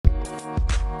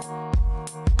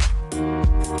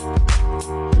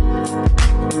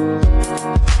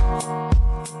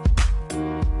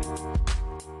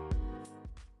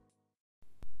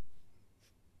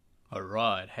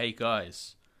Hey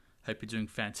guys, hope you're doing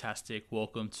fantastic.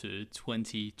 Welcome to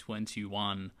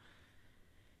 2021.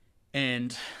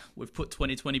 And we've put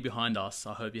 2020 behind us.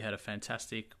 I hope you had a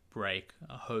fantastic break.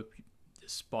 I hope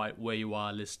despite where you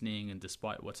are listening and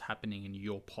despite what's happening in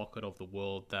your pocket of the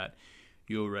world, that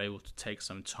you were able to take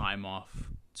some time off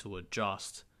to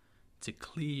adjust, to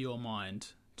clear your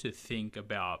mind, to think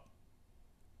about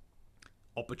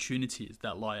opportunities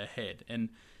that lie ahead. And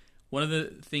one of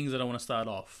the things that I want to start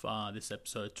off this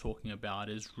episode talking about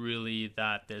is really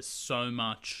that there's so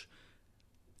much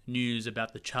news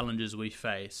about the challenges we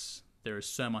face. There is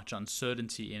so much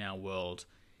uncertainty in our world.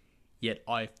 Yet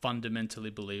I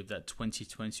fundamentally believe that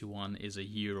 2021 is a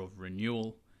year of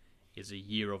renewal, is a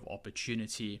year of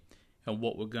opportunity. And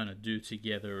what we're going to do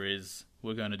together is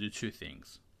we're going to do two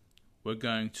things. We're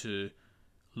going to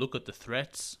look at the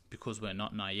threats because we're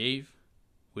not naive.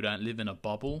 We don't live in a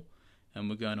bubble. And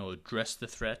we're going to address the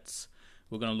threats.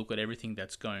 We're going to look at everything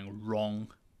that's going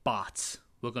wrong, but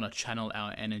we're going to channel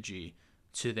our energy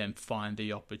to then find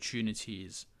the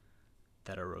opportunities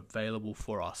that are available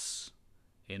for us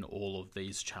in all of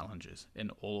these challenges,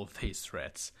 in all of these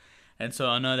threats. And so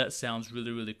I know that sounds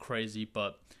really, really crazy,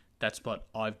 but that's what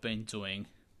I've been doing.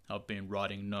 I've been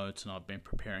writing notes and I've been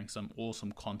preparing some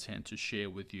awesome content to share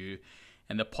with you.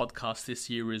 And the podcast this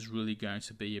year is really going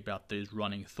to be about these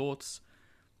running thoughts,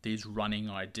 these running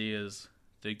ideas.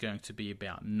 They're going to be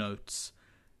about notes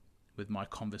with my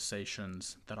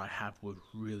conversations that I have with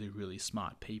really, really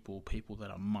smart people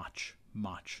that are much,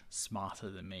 much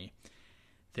smarter than me.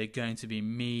 They're going to be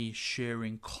me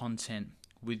sharing content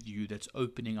with you that's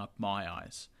opening up my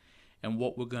eyes. And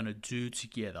what we're going to do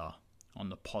together on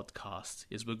the podcast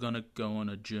is we're going to go on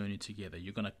a journey together.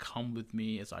 You're going to come with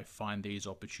me as I find these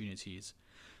opportunities.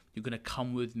 You're going to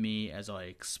come with me as I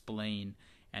explain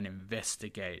and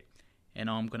investigate, and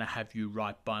I'm going to have you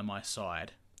right by my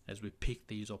side as we pick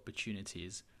these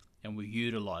opportunities and we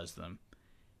utilize them,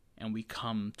 and we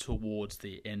come towards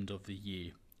the end of the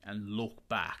year and look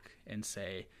back and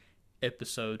say,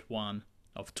 episode 1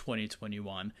 of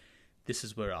 2021, this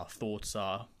is where our thoughts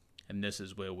are and this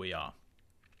is where we are.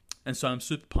 And so I'm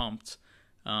super pumped,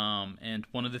 and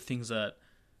one of the things that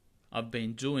I've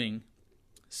been doing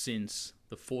since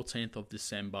the 14th of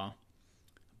December,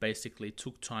 basically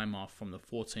took time off from the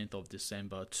 14th of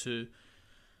December to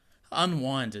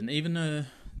unwind. And even though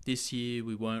this year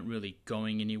we weren't really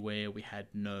going anywhere, we had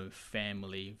no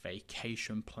family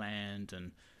vacation planned,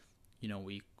 and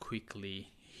we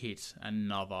quickly hit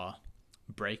another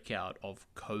breakout of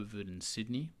COVID in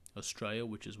Sydney, Australia,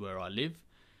 which is where I live.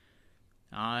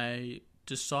 I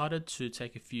decided to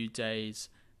take a few days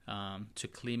to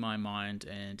clear my mind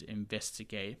and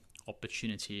investigate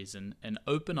opportunities and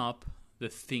open up the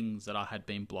things that I had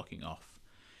been blocking off.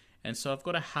 And so I've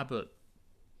got a habit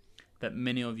that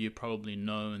many of you probably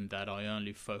know, and that I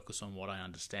only focus on what I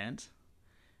understand.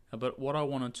 But what I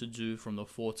wanted to do from the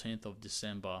 14th of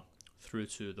December through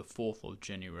to the 4th of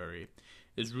January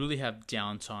is really have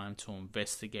downtime to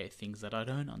investigate things that I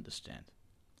don't understand.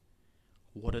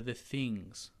 What are the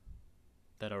things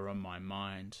that are on my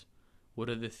mind? What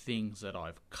are the things that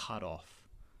I've cut off?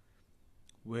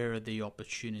 Where are the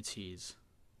opportunities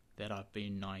that I've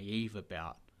been naive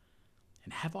about?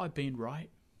 And have I been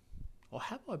right? Or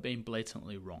have I been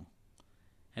blatantly wrong?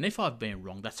 And if I've been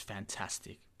wrong, that's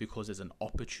fantastic, because there's an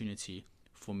opportunity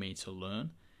for me to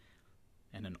learn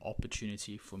and an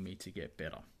opportunity for me to get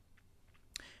better.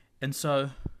 And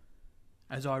so,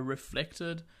 as I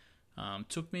reflected,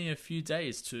 took me a few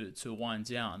days to wind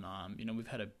down. We've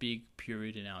had a big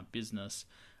period in our business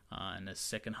in the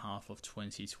second half of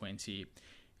 2020,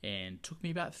 and took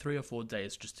me about 3 or 4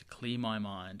 days just to clear my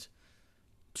mind,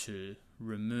 to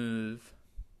remove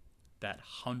that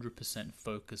 100%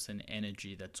 focus and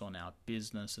energy that's on our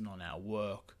business and on our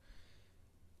work,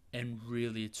 and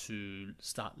really to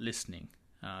start listening.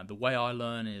 The way I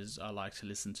learn is I like to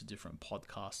listen to different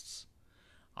podcasts.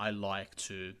 I like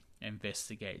to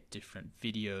investigate different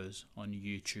videos on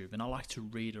YouTube, and I like to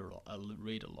read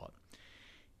a lot.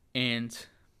 And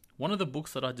one of the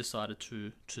books that I decided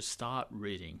to start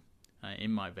reading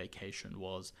in my vacation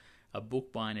was a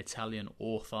book by an Italian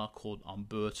author called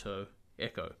Umberto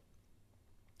Eco.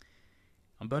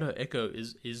 Umberto Eco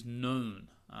is known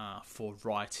for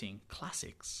writing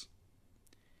classics.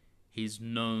 He's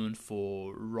known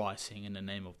for writing In the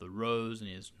Name of the Rose,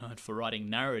 and he's known for writing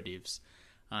narratives.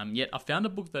 Yet I found a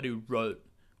book that he wrote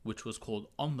which was called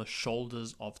On the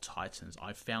Shoulders of Titans.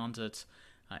 I found it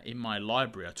in my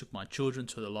library. I took my children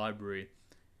to the library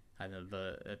at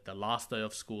the last day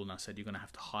of school, and I said, you're going to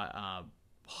have to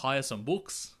hire some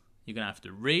books. You're going to have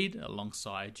to read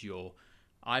alongside your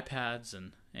iPads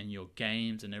and your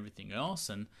games and everything else.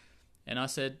 And they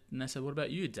said, what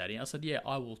about you, Daddy? I said, yeah,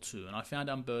 I will too. And I found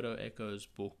Umberto Eco's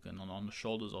book, and On the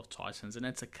Shoulders of Titans, and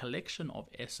it's a collection of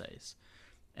essays,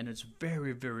 and it's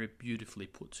very, very beautifully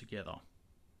put together.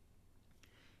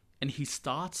 And he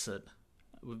starts it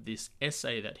with this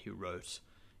essay that he wrote.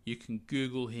 You can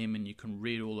Google him and you can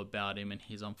read all about him, and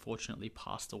he's unfortunately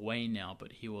passed away now,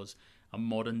 but he was a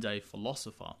modern day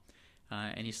philosopher.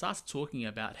 And he starts talking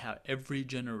about how every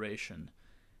generation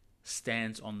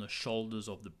stands on the shoulders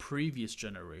of the previous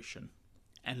generation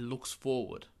and looks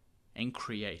forward and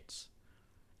creates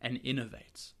and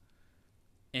innovates.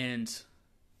 And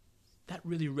that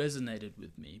really resonated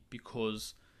with me,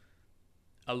 because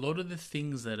a lot of the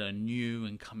things that are new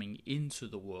and coming into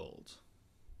the world,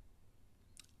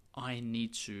 I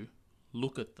need to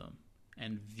look at them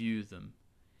and view them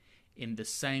in the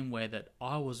same way that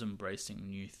I was embracing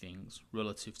new things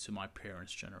relative to my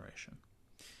parents' generation.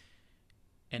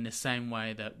 In the same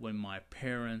way that when my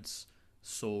parents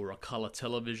saw a color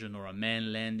television or a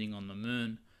man landing on the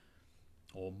moon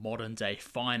or modern day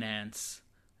finance,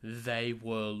 they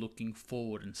were looking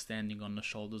forward and standing on the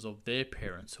shoulders of their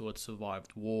parents who had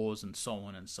survived wars and so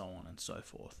on and so on and so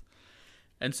forth.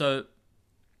 And so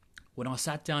when I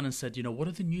sat down and said, what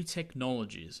are the new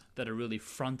technologies that are really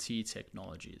frontier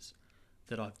technologies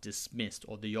that I've dismissed,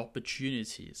 or the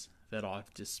opportunities that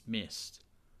I've dismissed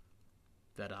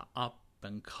that are up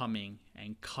and coming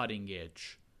and cutting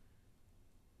edge?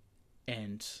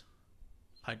 And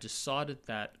I decided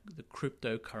that the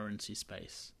cryptocurrency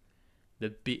space, the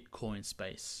Bitcoin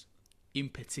space, in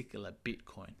particular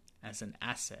Bitcoin as an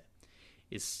asset,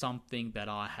 is something that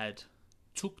I had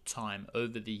took time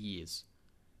over the years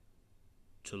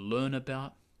to learn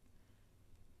about,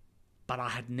 but I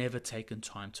had never taken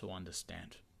time to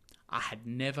understand. I had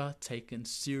never taken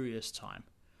serious time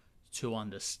to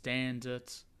understand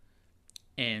it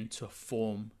and to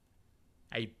form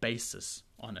a basis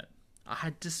on it. I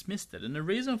had dismissed it. And the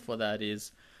reason for that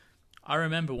is, I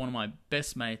remember one of my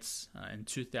best mates in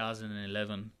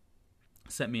 2011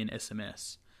 sent me an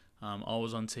SMS. I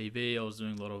was on TV, I was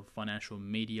doing a lot of financial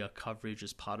media coverage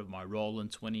as part of my role in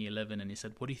 2011, and he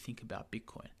said, what do you think about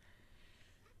Bitcoin?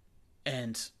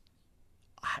 And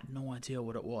I had no idea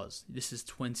what it was. This is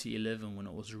 2011 when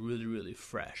it was really, really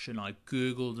fresh, and I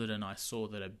Googled it and I saw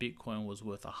that a Bitcoin was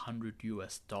worth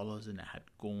 $100 and it had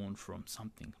gone from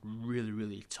something really,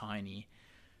 really tiny.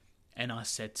 And I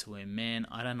said to him, man,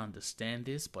 I don't understand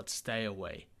this, but stay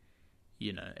away.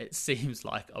 It seems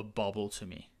like a bubble to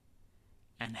me.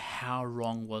 And how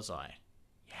wrong was I?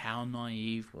 How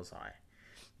naive was I?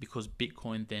 Because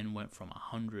Bitcoin then went from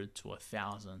 100 to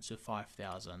 1,000 to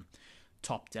 5,000,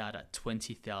 topped out at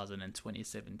 20,000 in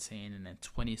 2017. And in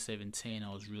 2017,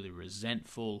 I was really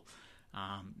resentful,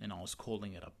 and I was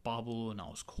calling it a bubble, and I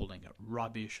was calling it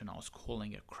rubbish, and I was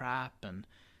calling it crap, and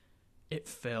it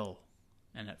fell,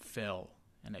 and it fell,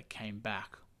 and it came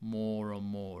back more and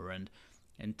more. And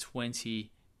in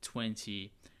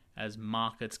 2020, as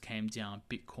markets came down,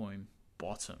 Bitcoin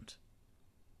bottomed.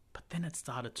 But then it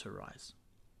started to rise.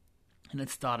 And it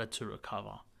started to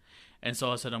recover. And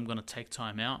so I said, I'm going to take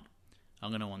time out. I'm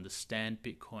going to understand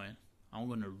Bitcoin. I'm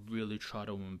going to really try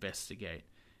to investigate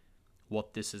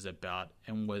what this is about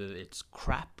and whether it's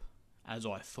crap, as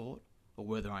I thought, or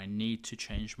whether I need to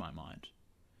change my mind.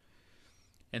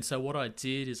 And so what I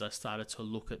did is I started to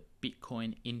look at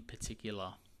Bitcoin in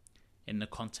particular in the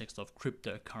context of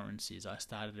cryptocurrencies. I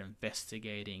started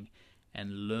investigating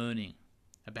and learning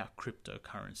about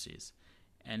cryptocurrencies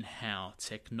and how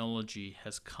technology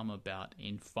has come about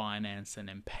in finance and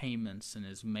in payments and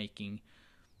is making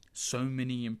so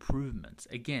many improvements.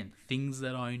 Again, things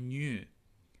that I knew,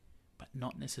 but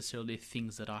not necessarily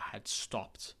things that I had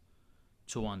stopped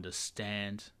to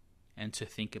understand and to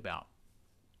think about.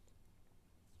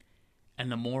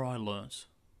 And the more I learned,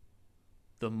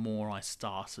 the more I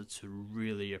started to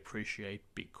really appreciate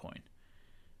Bitcoin.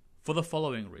 For the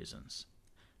following reasons.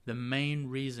 The main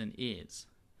reason is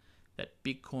that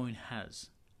Bitcoin has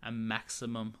a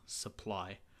maximum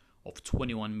supply of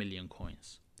 21 million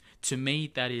coins. To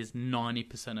me, that is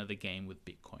 90% of the game with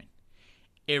Bitcoin.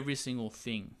 Every single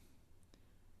thing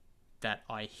that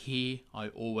I hear, I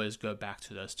always go back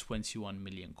to those 21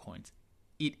 million coins.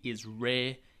 It is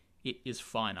rare, it is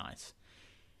finite.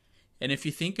 And if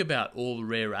you think about all the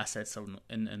rare assets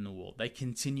in the world, they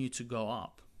continue to go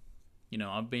up.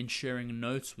 I've been sharing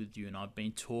notes with you and I've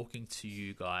been talking to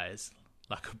you guys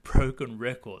like a broken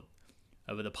record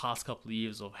over the past couple of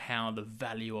years of how the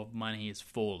value of money is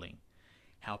falling,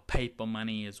 how paper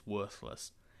money is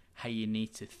worthless, how you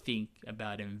need to think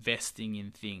about investing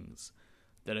in things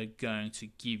that are going to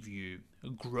give you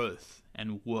growth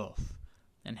and wealth,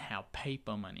 and how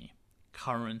paper money,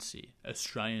 currency,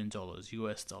 Australian dollars,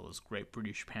 US dollars, Great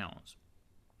British pounds,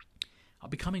 are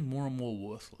becoming more and more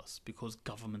worthless because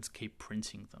governments keep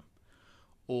printing them.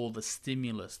 All the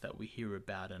stimulus that we hear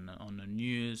about on the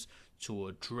news to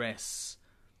address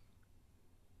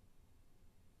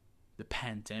the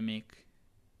pandemic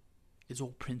is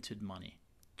all printed money.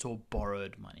 It's all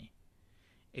borrowed money.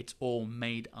 It's all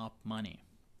made up money.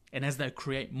 And as they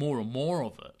create more and more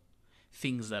of it,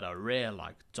 things that are rare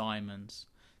like diamonds,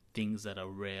 things that are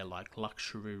rare like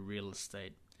luxury real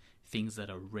estate, things that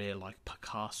are rare like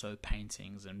Picasso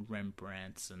paintings and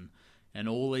Rembrandts and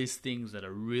all these things that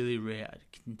are really rare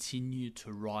continue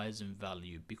to rise in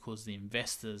value because the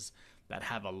investors that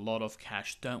have a lot of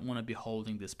cash don't want to be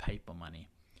holding this paper money.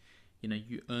 You know,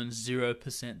 you earn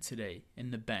 0% today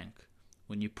in the bank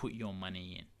when you put your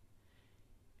money in.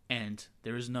 And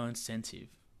there is no incentive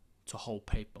to hold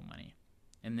paper money.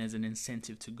 And there's an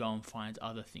incentive to go and find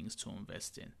other things to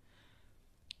invest in.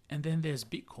 And then there's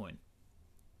Bitcoin.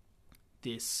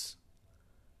 This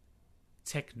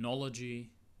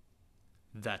technology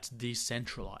that's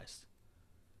decentralized.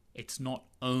 It's not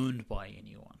owned by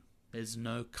anyone. There's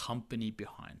no company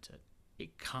behind it.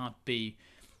 It can't be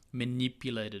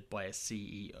manipulated by a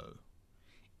CEO.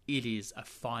 It is a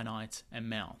finite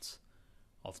amount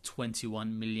of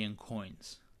 21 million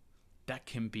coins that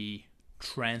can be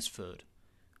transferred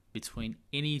between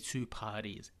any two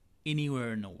parties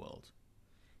anywhere in the world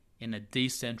in a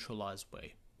decentralized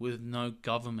way, with no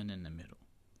government in the middle,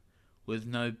 with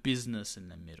no business in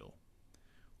the middle,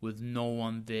 with no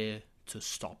one there to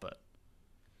stop it.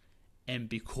 And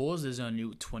because there's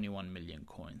only 21 million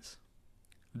coins,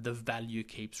 the value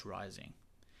keeps rising.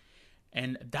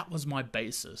 And that was my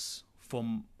basis for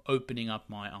opening up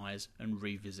my eyes and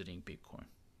revisiting Bitcoin.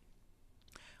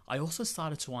 I also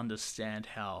started to understand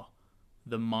how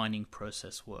the mining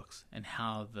process works and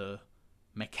how the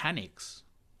mechanics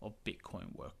of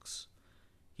Bitcoin works.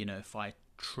 You know, if I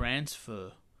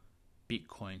transfer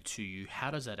Bitcoin to you,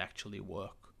 how does that actually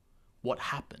work? What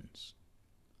happens?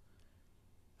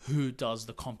 Who does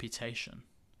the computation?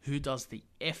 Who does the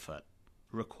effort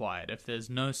required? If there's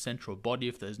no central body,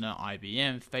 if there's no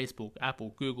IBM, Facebook,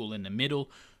 Apple, Google in the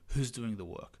middle, who's doing the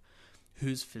work?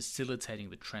 Who's facilitating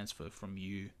the transfer from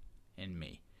you and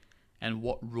me? And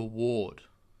what reward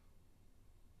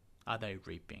are they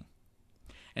reaping?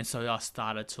 And so I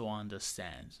started to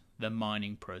understand the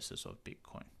mining process of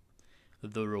Bitcoin,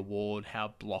 the reward,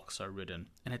 how blocks are written,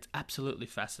 and it's absolutely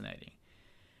fascinating.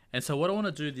 And so what I want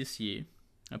to do this year,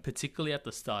 and particularly at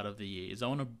the start of the year, is I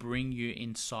want to bring you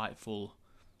insightful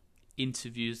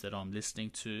interviews that I'm listening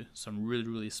to, some really,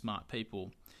 really smart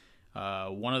people.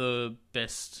 One of the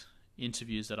best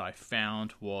interviews that I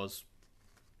found was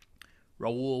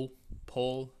Raoul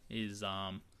Pal is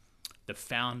the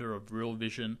founder of Real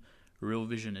Vision. Real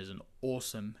Vision is an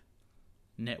awesome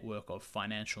network of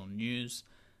financial news,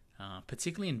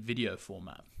 particularly in video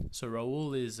format. So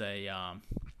Raoul is a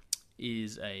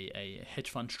hedge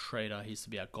fund trader. He used to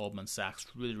be at Goldman Sachs,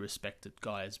 really respected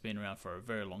guy, has been around for a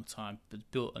very long time, but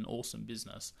built an awesome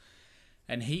business.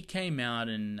 And he came out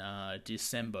in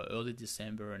early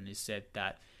December, and he said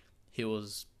that he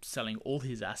was selling all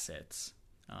his assets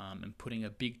and putting a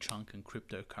big chunk in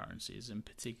cryptocurrencies, in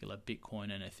particular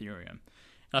Bitcoin and Ethereum.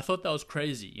 And I thought that was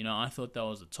crazy. You know, I thought that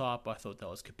was a top. I thought that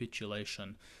was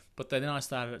capitulation. But then I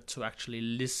started to actually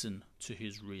listen to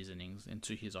his reasonings and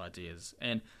to his ideas.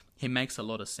 And he makes a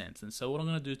lot of sense. And so what I'm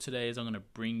going to do today is I'm going to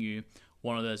bring you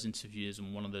one of those interviews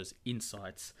and one of those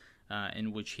insights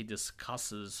in which he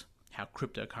discusses how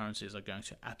cryptocurrencies are going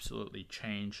to absolutely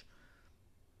change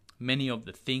many of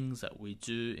the things that we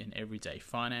do in everyday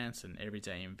finance and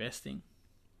everyday investing,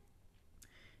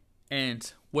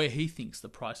 and where he thinks the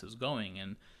price is going.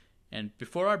 And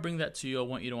before I bring that to you, I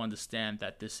want you to understand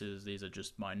that these are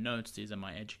just my notes. These are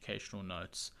my educational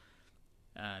notes.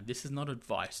 This is not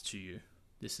advice to you.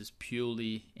 This is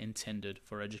purely intended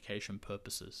for education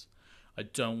purposes. I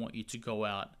don't want you to go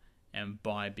out and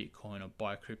buy Bitcoin or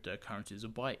buy cryptocurrencies or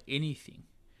buy anything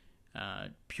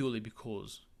purely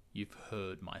because you've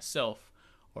heard myself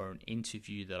or an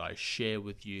interview that I share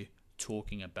with you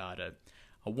talking about it.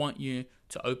 I want you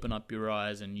to open up your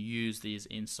eyes and use these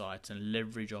insights and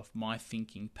leverage off my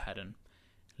thinking pattern,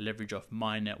 leverage off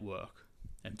my network,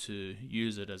 and to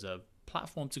use it as a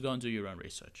platform to go and do your own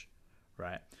research,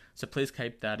 right? So please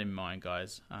keep that in mind,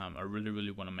 guys. I really,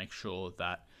 really want to make sure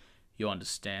that you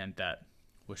understand that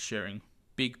we're sharing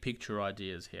big picture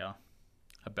ideas here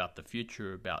about the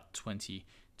future, about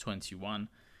 2021.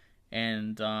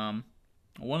 And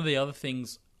one of the other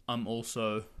things I'm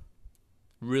also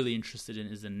really interested in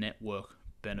is the network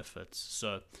benefits.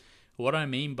 So what I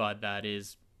mean by that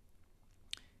is,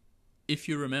 if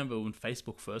you remember when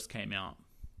Facebook first came out,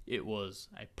 it was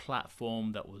a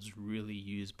platform that was really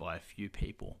used by a few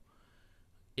people.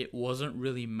 It wasn't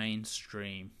really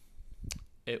mainstream.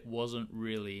 It wasn't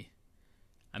really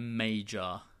a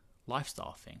major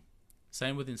lifestyle thing.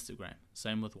 Same with Instagram,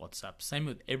 same with WhatsApp, same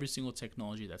with every single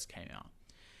technology that's came out.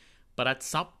 But at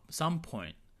some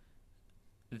point,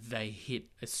 they hit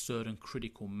a certain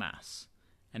critical mass,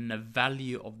 and the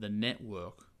value of the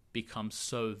network becomes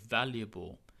so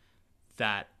valuable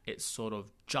that it sort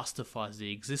of justifies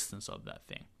the existence of that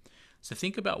thing. So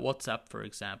think about WhatsApp, for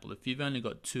example. If you've only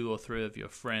got 2 or 3 of your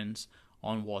friends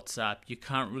on WhatsApp, you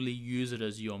can't really use it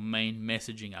as your main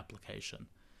messaging application.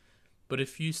 But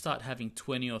if you start having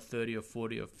 20 or 30 or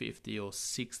 40 or 50 or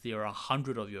 60 or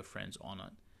 100 of your friends on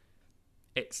it,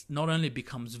 it not only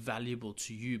becomes valuable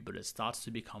to you, but it starts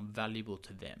to become valuable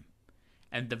to them.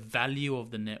 And the value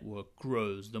of the network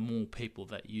grows the more people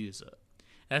that use it.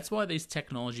 That's why these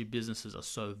technology businesses are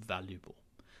so valuable.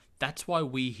 That's why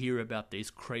we hear about these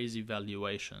crazy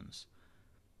valuations.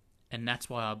 And that's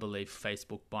why I believe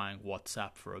Facebook buying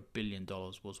WhatsApp for $1 billion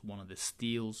was one of the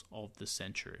steals of the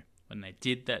century. When they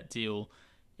did that deal,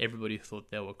 everybody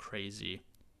thought they were crazy.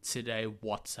 Today,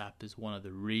 WhatsApp is one of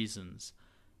the reasons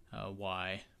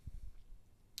why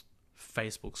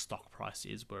Facebook's stock price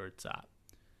is where it's at.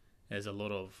 There's a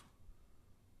lot of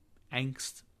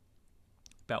angst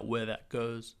about where that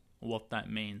goes, what that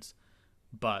means,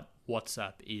 but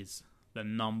WhatsApp is the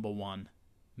number one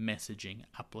messaging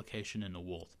application in the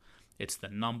world. It's the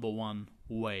number one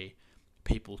way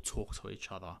people talk to each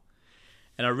other.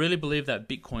 And I really believe that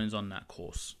Bitcoin's on that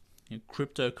course.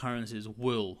 Cryptocurrencies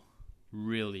will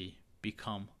really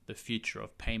become the future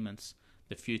of payments,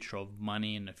 the future of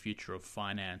money, and the future of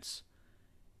finance.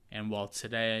 And while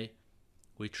today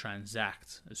we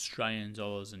transact Australian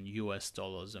dollars and US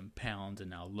dollars and pounds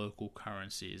in our local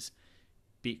currencies,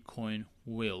 Bitcoin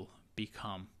will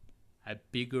become a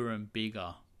bigger and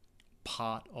bigger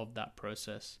part of that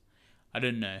process. I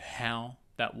don't know how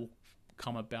that will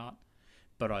come about,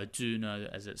 but I do know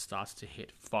that as it starts to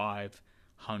hit $500,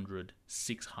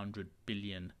 $600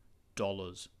 billion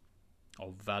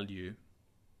of value,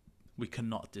 we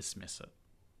cannot dismiss it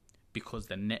because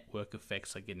the network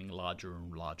effects are getting larger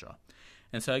and larger.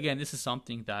 And so again, this is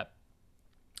something that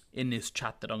in this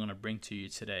chat that I'm going to bring to you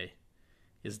today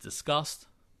is discussed.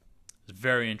 It's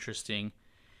very interesting.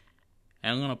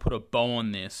 And I'm going to put a bow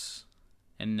on this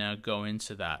and now go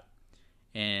into that.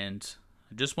 And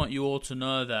I just want you all to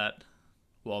know that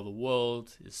while the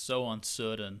world is so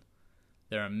uncertain,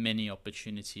 there are many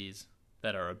opportunities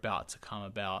that are about to come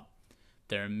about.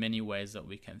 There are many ways that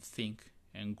we can think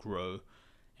and grow,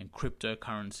 and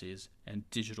cryptocurrencies and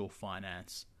digital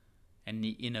finance and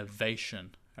the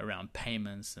innovation around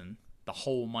payments and the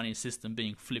whole money system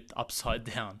being flipped upside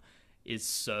down is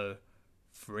so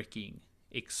freaking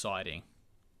exciting.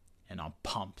 And I'm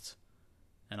pumped.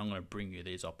 And I'm going to bring you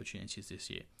these opportunities this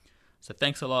year. So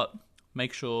thanks a lot.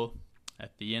 Make sure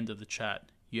at the end of the chat,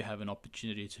 you have an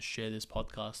opportunity to share this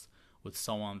podcast with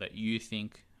someone that you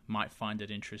think might find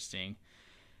it interesting.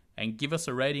 And give us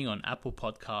a rating on Apple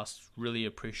Podcasts. Really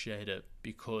appreciate it,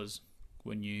 because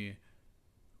when you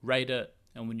rate it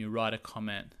and when you write a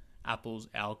comment, Apple's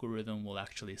algorithm will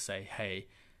actually say, hey,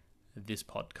 this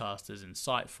podcast is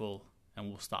insightful, and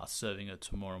we'll start serving it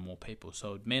to more and more people.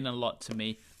 So it meant a lot to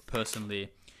me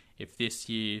personally. If this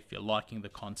year, if you're liking the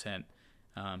content,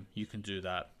 you can do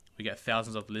that. We get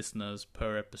thousands of listeners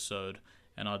per episode,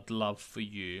 and I'd love for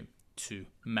you to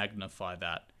magnify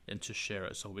that and to share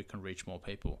it so we can reach more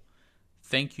people.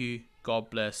 Thank you.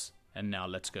 God bless. And now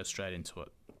let's go straight into it.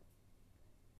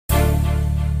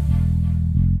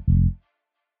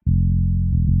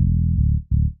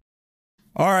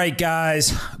 All right,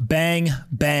 guys. Bang,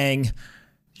 bang.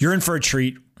 You're in for a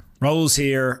treat. Raul's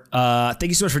here. Thank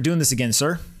you so much for doing this again,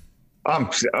 sir. I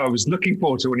was looking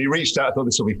forward to it. When you reached out, I thought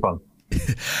this will be fun.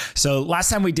 So last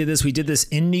time we did this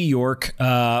in New York.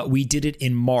 We did it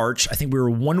in March. I think we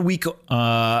were 1 week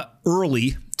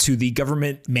early to the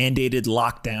government mandated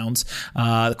lockdowns,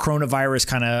 the coronavirus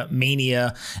kind of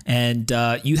mania. And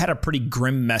you had a pretty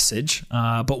grim message,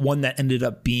 but one that ended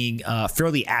up being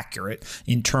fairly accurate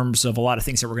in terms of a lot of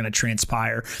things that were going to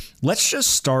transpire. Let's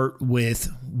just start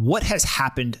with what has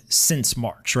happened since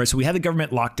March, right? So we had the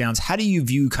government lockdowns. How do you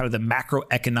view kind of the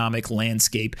macroeconomic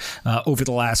landscape over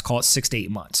the last, call it 6 to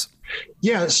 8 months?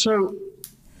 Yeah. So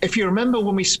if you remember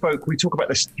when we spoke, we talked about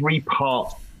this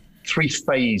three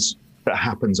phase that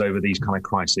happens over these kind of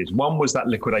crises. One was that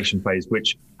liquidation phase,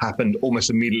 which happened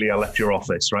almost immediately I left your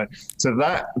office, right? So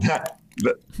that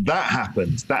that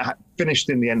happened. That finished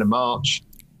in the end of March.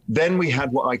 Then we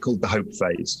had what I called the hope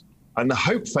phase. And the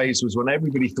hope phase was when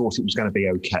everybody thought it was going to be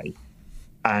okay.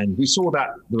 And we saw that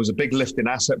there was a big lift in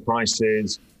asset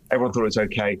prices. Everyone thought it was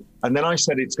okay. And then I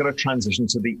said it's going to transition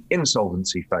to the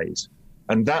insolvency phase.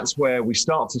 And that's where we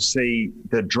start to see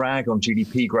the drag on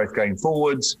GDP growth going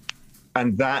forwards.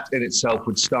 And that in itself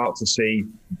would start to see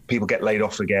people get laid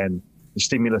off again. The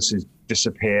stimuluses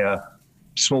disappear,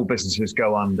 small businesses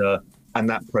go under, and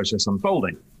that process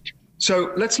unfolding.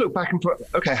 So let's look back and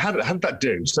okay, how did that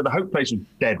do? So the hope phase was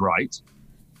dead right.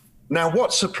 Now,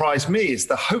 what surprised me is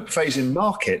the hope phase in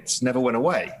markets never went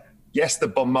away. Yes, the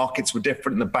bond markets were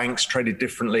different and the banks traded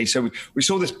differently. So we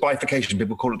saw this bifurcation,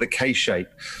 people call it the K-shape.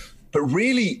 But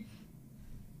really,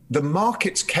 the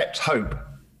markets kept hope,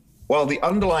 while the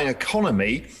underlying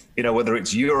economy, whether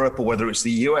it's Europe or whether it's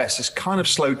the US, has kind of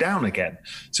slowed down again.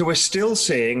 So we're still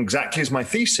seeing, exactly as my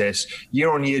thesis,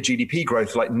 year-on-year GDP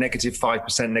growth like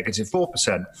 -5%,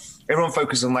 -4%. Everyone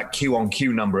focuses on that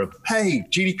Q-on-Q number of, hey,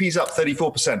 GDP's up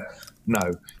 34%.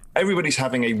 No, everybody's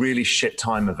having a really shit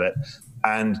time of it.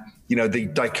 And, the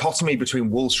dichotomy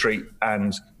between Wall Street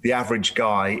and the average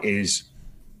guy is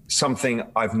something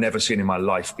I've never seen in my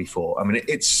life before. I mean,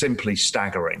 it's simply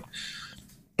staggering.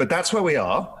 But that's where we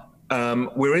are.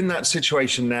 We're in that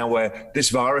situation now where this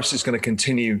virus is going to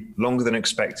continue longer than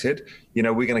expected. We're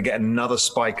going to get another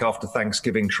spike after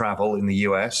Thanksgiving travel in the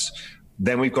US.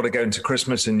 Then we've got to go into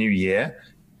Christmas and New Year.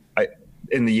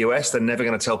 In the US, they're never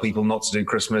going to tell people not to do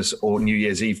Christmas or New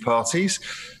Year's Eve parties.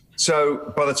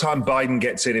 So by the time Biden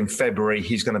gets in February,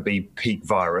 he's going to be peak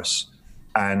virus.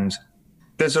 And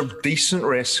there's a decent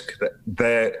risk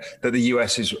that the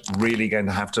US is really going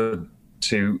to have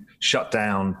to shut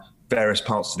down various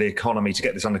parts of the economy to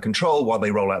get this under control while they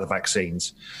roll out the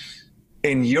vaccines.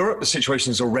 In Europe, the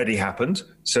situation has already happened.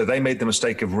 So they made the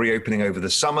mistake of reopening over the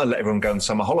summer, let everyone go on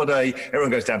summer holiday. Everyone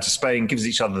goes down to Spain, gives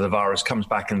each other the virus, comes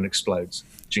back and it explodes.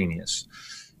 Genius.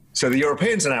 So the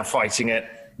Europeans are now fighting it.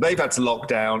 They've had to lock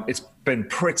down. It's been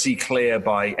pretty clear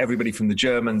by everybody from the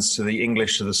Germans to the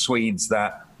English to the Swedes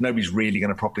that nobody's really going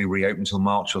to properly reopen until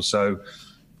March or so.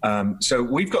 So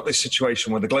we've got this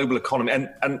situation where the global economy,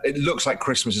 and it looks like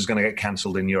Christmas is going to get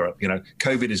cancelled in Europe.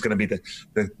 COVID is going to be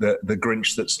the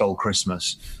Grinch that stole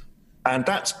Christmas. And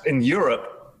that's, in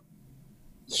Europe,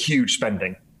 huge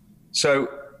spending. So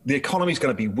the economy is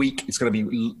going to be weak. It's going to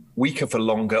be weaker for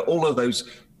longer. All of those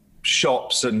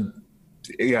shops and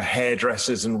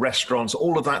hairdressers and restaurants,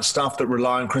 all of that stuff that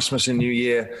rely on Christmas and New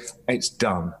Year, it's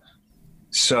done.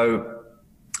 So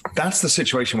that's the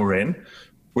situation we're in.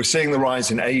 We're seeing the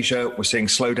rise in Asia. We're seeing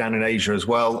slowdown in Asia as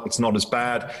well. It's not as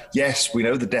bad. Yes, we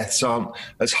know the deaths aren't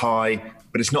as high,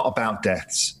 but it's not about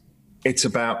deaths. It's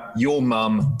about your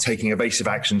mum taking evasive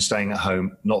action, staying at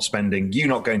home, not spending, you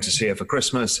not going to see her for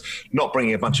Christmas, not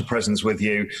bringing a bunch of presents with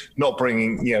you, not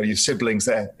bringing your siblings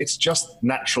there. It's just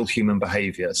natural human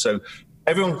behavior. So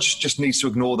everyone just needs to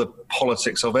ignore the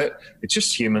politics of it. It's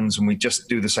just humans, and we just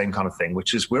do the same kind of thing,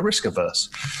 which is we're risk averse.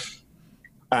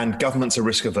 And governments are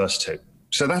risk averse too.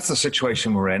 So that's the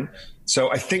situation we're in.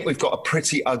 So I think we've got a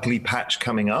pretty ugly patch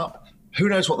coming up. Who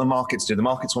knows what the markets do? The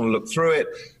markets want to look through it.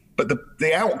 But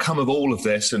the outcome of all of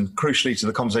this, and crucially to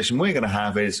the conversation we're going to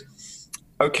have, is,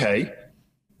 okay,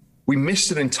 we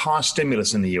missed an entire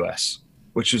stimulus in the US,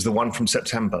 which was the one from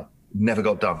September. Never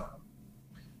got done.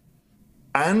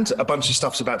 And a bunch of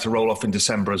stuff's about to roll off in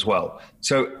December as well.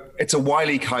 So it's a Wile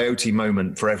E. Coyote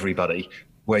moment for everybody,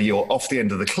 where you're off the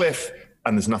end of the cliff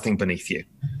and there's nothing beneath you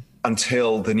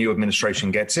until the new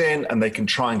administration gets in and they can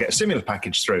try and get a stimulus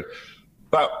package through.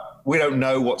 But we don't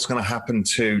know what's going to happen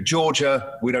to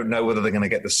Georgia. We don't know whether they're going to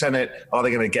get the Senate. Are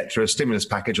they going to get through a stimulus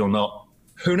package or not?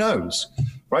 Who knows,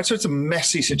 right? So it's a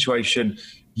messy situation.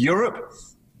 Europe,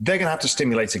 they're going to have to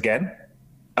stimulate again.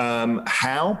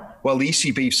 How? Well, the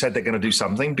ECB said they're going to do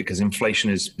something because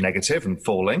inflation is negative and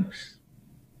falling.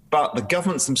 But the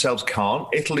governments themselves can't.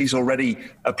 Italy's already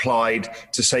applied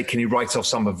to say, can you write off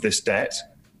some of this debt?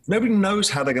 Nobody knows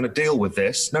how they're going to deal with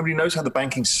this. Nobody knows how the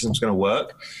banking system's going to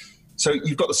work. So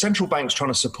you've got the central banks trying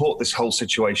to support this whole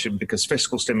situation because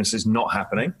fiscal stimulus is not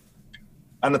happening.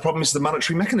 And the problem is the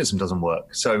monetary mechanism doesn't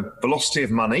work. So velocity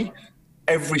of money,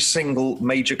 every single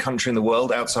major country in the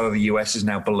world outside of the US is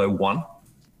now below 1.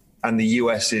 And the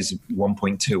US is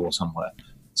 1.2 or somewhere.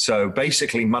 So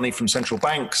basically money from central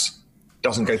banks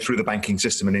doesn't go through the banking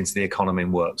system and into the economy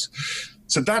and works.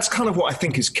 So that's kind of what I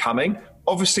think is coming.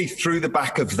 Obviously, through the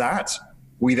back of that,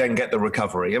 we then get the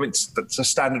recovery. I mean, it's a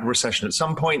standard recession. At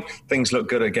some point, things look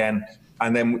good again,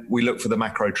 and then we look for the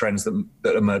macro trends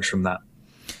that emerge from that.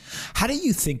 How do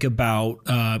you think about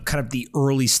kind of the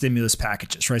early stimulus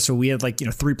packages, right? So we had like,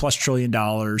 $3+ trillion.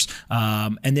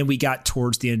 And then we got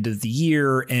towards the end of the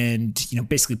year and,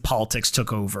 basically politics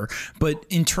took over. But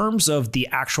in terms of the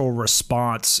actual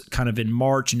response kind of in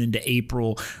March and into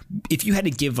April, if you had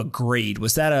to give a grade,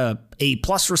 was that A+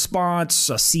 response,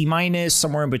 a C-,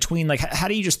 somewhere in between? Like, how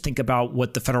do you just think about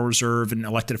what the Federal Reserve and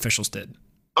elected officials did?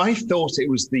 I thought it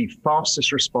was the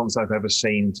fastest response I've ever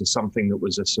seen to something that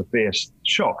was a severe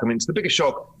shock. I mean, it's the biggest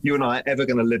shock you and I are ever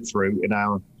going to live through in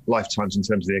our lifetimes in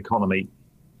terms of the economy,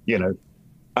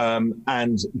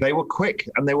 and they were quick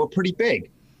and they were pretty big.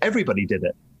 Everybody did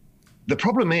it. The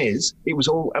problem is it was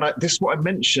all, and this is what I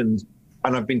mentioned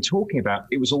and I've been talking about,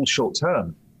 it was all short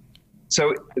term.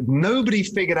 So nobody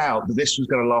figured out that this was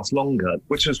going to last longer,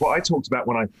 which is what I talked about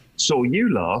when I saw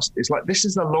you last. It's like, this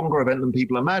is a longer event than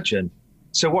people imagine.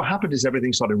 So what happened is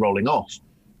everything started rolling off.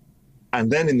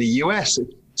 And then in the US,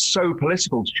 it's so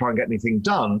political to try and get anything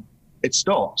done, it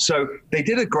stopped. So they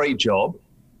did a great job.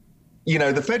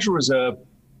 The Federal Reserve,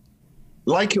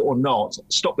 like it or not,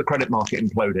 stopped the credit market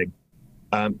imploding.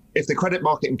 If the credit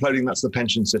market imploding, that's the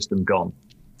pension system gone.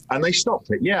 And they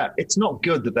stopped it. Yeah, it's not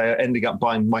good that they're ending up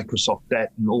buying Microsoft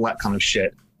debt and all that kind of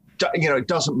shit. It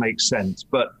doesn't make sense,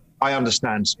 but I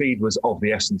understand speed was of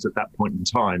the essence at that point in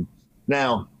time.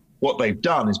 Now, what they've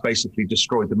done is basically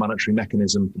destroyed the monetary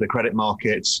mechanism for the credit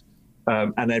markets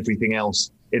and everything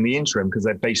else in the interim, because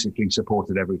they've basically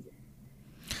supported everything.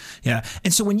 Yeah.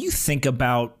 And so when you think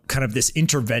about kind of this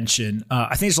intervention, I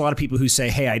think there's a lot of people who say,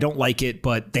 hey, I don't like it,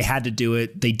 but they had to do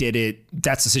it. They did it.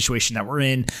 That's the situation that we're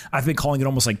in. I've been calling it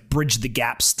almost like bridge the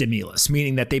gap stimulus,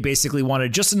 meaning that they basically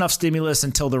wanted just enough stimulus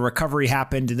until the recovery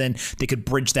happened, and then they could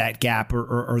bridge that gap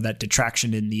or that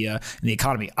detraction in the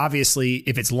economy. Obviously,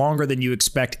 if it's longer than you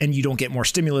expect and you don't get more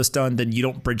stimulus done, then you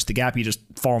don't bridge the gap. You just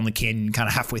fall in the canyon kind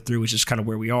of halfway through, which is kind of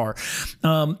where we are.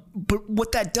 But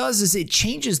what that does is it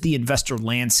changes the investor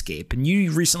landscape. And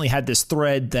you recently had this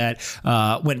thread that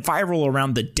went viral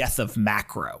around the death of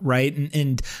macro, right?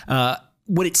 And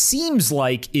what it seems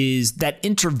like is that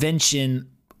intervention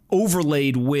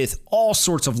overlaid with all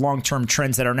sorts of long-term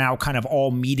trends that are now kind of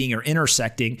all meeting or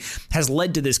intersecting has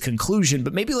led to this conclusion.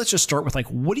 But maybe let's just start with, like,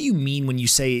 what do you mean when you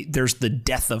say there's the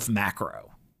death of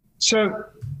macro? So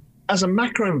as a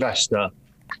macro investor,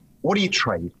 what do you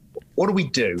trade? What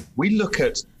do? We look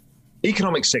at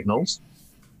economic signals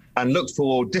and look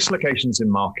for dislocations in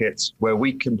markets where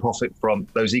we can profit from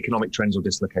those economic trends or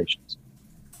dislocations.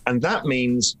 And that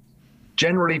means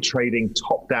generally trading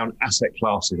top-down asset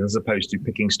classes as opposed to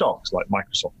picking stocks like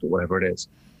Microsoft or whatever it is.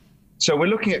 So we're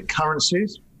looking at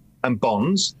currencies and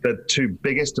bonds, the two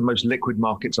biggest and most liquid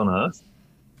markets on earth,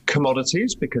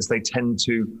 commodities, because they tend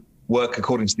to work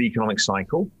according to the economic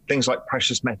cycle, things like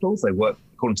precious metals, they work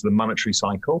according to the monetary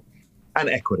cycle, and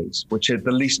equities, which are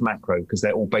the least macro because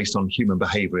they're all based on human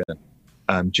behavior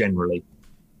generally.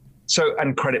 So,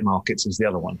 and credit markets is the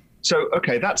other one. So,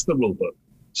 okay, that's the rule book.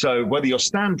 So whether you're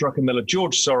Stan Druckenmiller,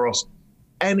 George Soros,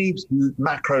 any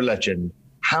macro legend,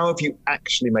 how have you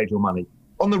actually made your money?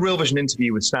 On the Real Vision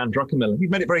interview with Stan Druckenmiller, he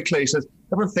made it very clear. He says,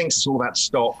 everyone thinks it's all about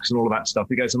stocks and all of that stuff.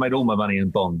 He goes, I made all my money in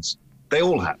bonds. They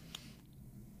all have,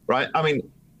 right? I mean,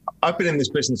 I've been in this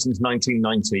business since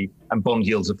 1990 and bond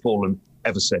yields have fallen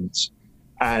ever since.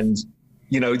 And,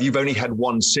 you've only had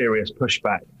one serious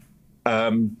pushback.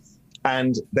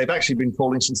 And they've actually been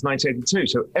falling since 1982.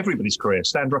 So everybody's career,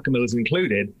 Stan Druckenmiller's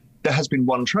included, there has been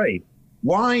one trade.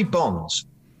 Why bonds?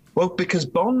 Well, because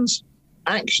bonds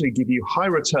actually give you high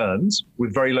returns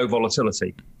with very low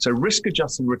volatility. So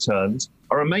risk-adjusted returns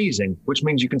are amazing, which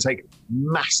means you can take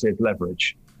massive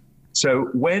leverage. So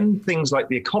when things like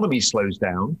the economy slows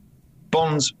down,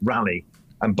 bonds rally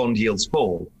and bond yields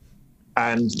fall.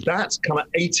 And that kind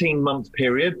of 18-month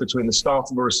period between the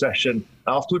start of a recession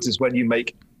afterwards is when you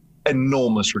make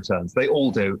enormous returns. They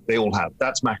all do. They all have.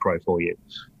 That's macro for you.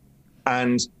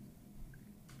 And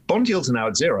bond yields are now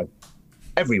at zero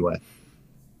everywhere.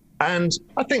 And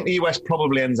I think the US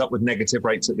probably ends up with negative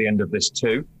rates at the end of this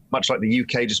too, much like the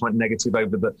UK just went negative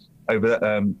over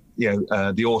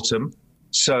the autumn.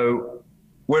 So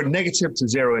we're negative to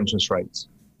zero interest rates.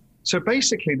 So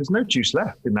basically, there's no juice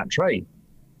left in that trade.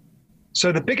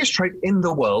 So the biggest trade in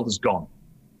the world is gone.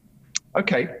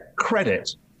 Okay,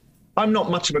 credit. I'm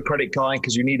not much of a credit guy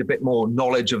because you need a bit more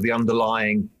knowledge of the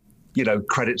underlying,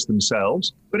 credits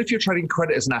themselves. But if you're trading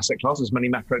credit as an asset class, as many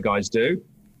macro guys do,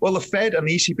 well, the Fed and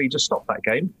the ECB just stopped that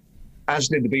game, as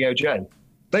did the BOJ.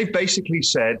 They basically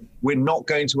said, we're not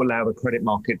going to allow the credit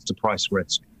markets to price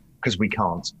risk because we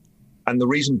can't. And the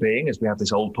reason being is we have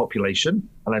this old population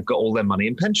and they've got all their money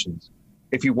in pensions.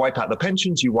 If you wipe out the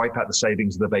pensions, you wipe out the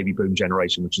savings of the baby boom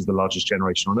generation, which is the largest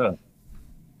generation on earth.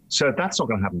 So that's not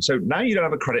going to happen. So now you don't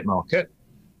have a credit market,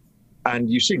 and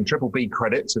you've seen triple B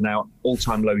credits are now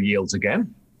all-time low yields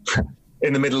again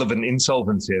in the middle of an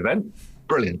insolvency event.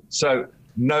 Brilliant. So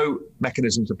no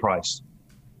mechanism to price.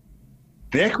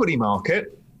 The equity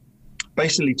market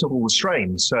basically took all the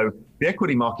strain. So the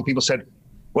equity market, people said,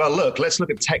 well, let's look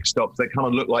at tech stocks that kind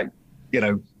of look like,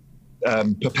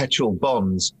 perpetual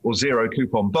bonds or zero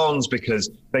coupon bonds because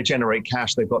they generate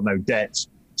cash, they've got no debt.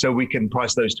 So we can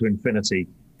price those to infinity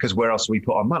because where else do we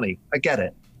put our money? I get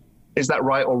it. Is that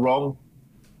right or wrong?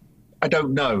 I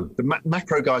don't know. The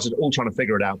macro guys are all trying to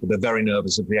figure it out, but they're very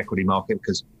nervous of the equity market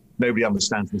because nobody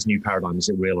understands this new paradigm. Is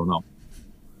it real or not?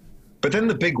 But then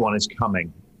the big one is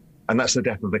coming, and that's the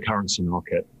death of the currency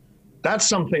market. That's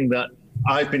something that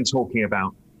I've been talking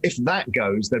about. If that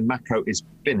goes, then macro is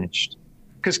finished.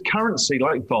 Because currency,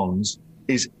 like bonds,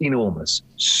 is enormous,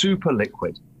 super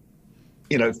liquid.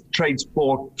 Trades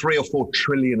for 3 or 4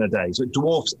 trillion a day. So it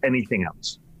dwarfs anything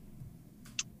else.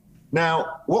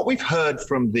 Now, what we've heard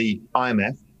from the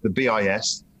IMF, the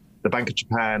BIS, the Bank of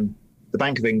Japan, the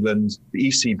Bank of England, the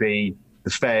ECB, the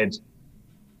Fed,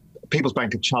 People's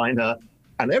Bank of China,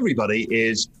 and everybody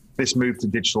is this move to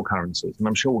digital currencies. And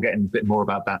I'm sure we'll get in a bit more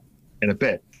about that in a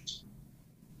bit.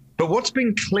 But what's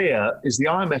been clear is the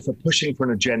IMF are pushing for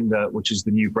an agenda, which is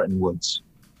the new Bretton Woods.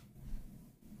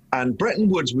 And Bretton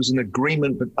Woods was an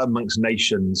agreement amongst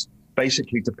nations,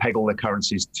 basically to peg all their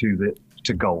currencies to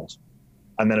gold.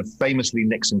 And then famously,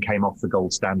 Nixon came off the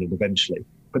gold standard eventually.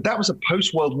 But that was a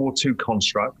post-World War II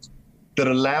construct that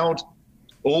allowed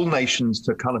all nations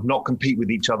to kind of not compete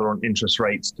with each other on interest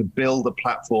rates, to build a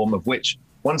platform of which,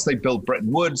 once they built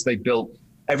Bretton Woods, they built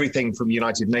everything from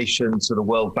United Nations to the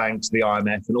World Bank to the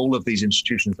IMF and all of these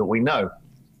institutions that we know.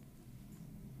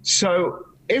 So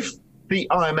if the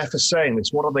IMF are saying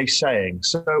this, what are they saying?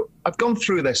 So I've gone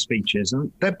through their speeches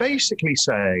and they're basically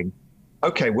saying,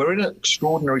 okay, we're in an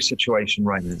extraordinary situation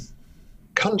right now.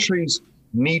 Countries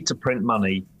need to print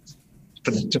money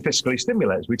to fiscally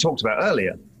stimulate, as we talked about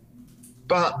earlier,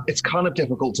 but it's kind of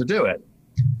difficult to do it.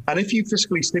 And if you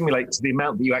fiscally stimulate to the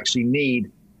amount that you actually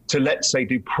need to, let's say,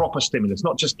 do proper stimulus,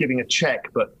 not just giving a check,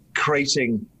 but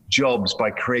creating jobs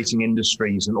by creating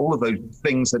industries and all of those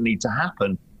things that need to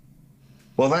happen,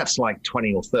 well, that's like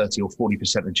 20 or 30 or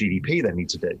 40% of GDP they need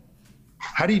to do.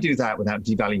 How do you do that without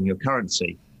devaluing your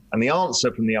currency? And the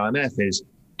answer from the IMF is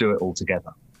do it all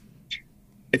together.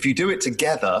 If you do it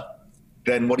together,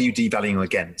 then what are you devaluing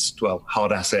against? Well,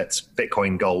 hard assets,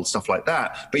 Bitcoin, gold, stuff like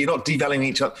that. But you're not devaluing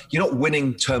each other. You're not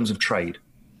winning terms of trade.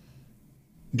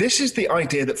 This is the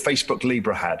idea that Facebook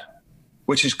Libra had,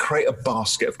 which is create a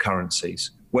basket of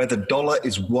currencies where the dollar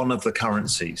is one of the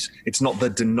currencies. It's not the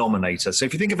denominator. So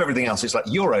if you think of everything else, it's like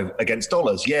euro against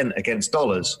dollars, yen against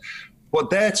dollars. What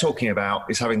they're talking about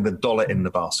is having the dollar in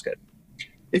the basket.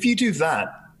 If you do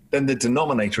that, then the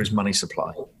denominator is money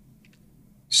supply.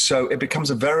 So it becomes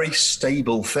a very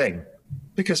stable thing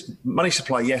because money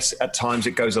supply, yes, at times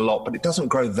it goes a lot, but it doesn't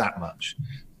grow that much.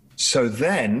 So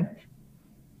then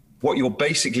what you're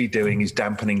basically doing is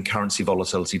dampening currency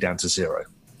volatility down to zero.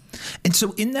 And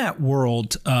so in that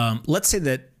world, let's say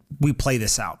that we play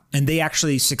this out and they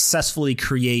actually successfully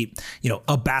create,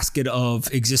 a basket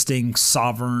of existing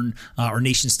sovereign or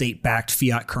nation state backed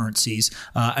fiat currencies.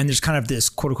 And there's kind of this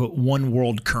quote unquote one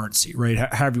world currency, right?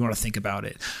 However you want to think about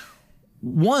it.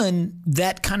 One,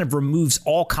 that kind of removes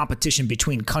all competition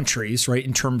between countries, right,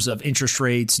 in terms of interest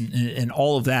rates and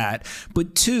all of that.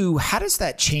 But two, how does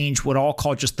that change what I'll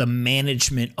call just the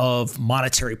management of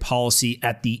monetary policy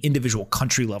at the individual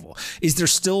country level? Is there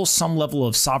still some level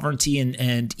of sovereignty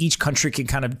and each country can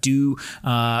kind of do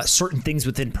certain things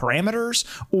within parameters?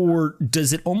 Or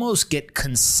does it almost get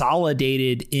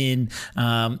consolidated in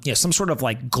some sort of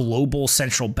like global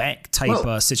central bank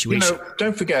type situation?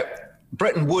 Don't forget,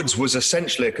 Bretton Woods was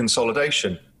essentially a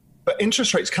consolidation, but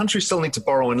interest rates, countries still need to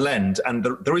borrow and lend, and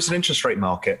there is an interest rate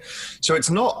market. So it's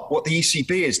not what the ECB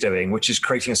is doing, which is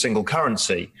creating a single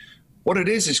currency. What it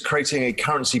is creating a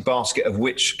currency basket of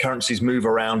which currencies move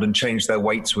around and change their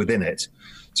weights within it.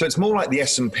 So it's more like the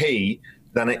S&P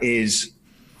than it is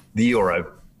the euro.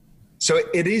 So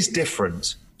it is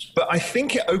different, but I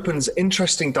think it opens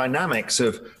interesting dynamics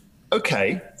of,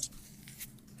 okay,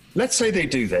 let's say they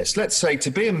do this. Let's say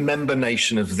to be a member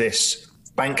nation of this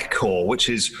bank core, which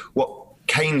is what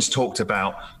Keynes talked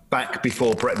about back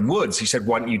before Bretton Woods. He said,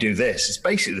 why don't you do this? It's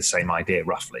basically the same idea,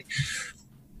 roughly.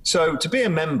 So to be a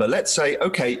member, let's say,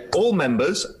 okay, all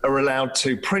members are allowed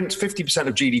to print 50%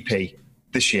 of GDP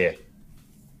this year,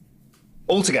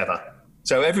 all together.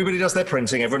 So everybody does their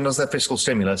printing, everyone does their fiscal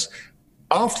stimulus.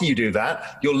 After you do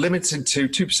that, you're limited to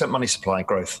 2% money supply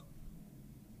growth.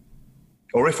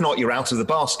 Or if not, you're out of the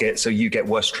basket, so you get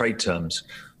worse trade terms.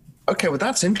 Okay, well,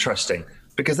 that's interesting,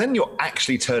 because then you're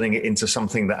actually turning it into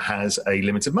something that has a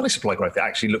limited money supply growth. It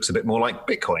actually looks a bit more like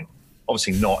Bitcoin.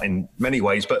 Obviously not in many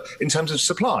ways, but in terms of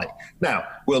supply. Now,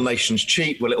 will nations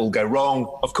cheat? Will it all go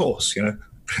wrong? Of course,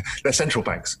 they're central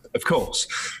banks, of course.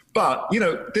 But,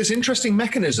 there's interesting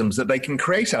mechanisms that they can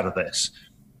create out of this.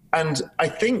 And I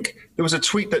think there was a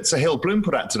tweet that Sahil Bloom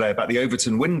put out today about the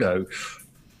Overton window.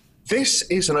 This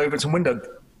is an Overton window.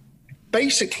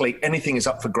 Basically, anything is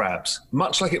up for grabs,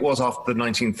 much like it was after the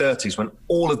 1930s when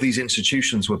all of these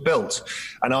institutions were built,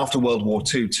 and after World War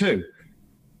II too.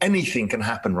 Anything can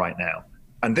happen right now.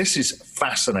 And this is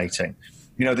fascinating.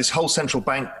 This whole central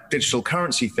bank digital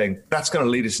currency thing, that's going to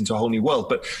lead us into a whole new world.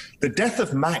 But the death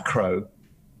of macro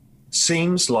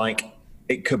seems like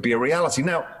it could be a reality.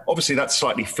 Now, obviously, that's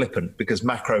slightly flippant because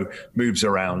macro moves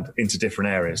around into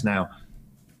different areas. Now,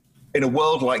 in a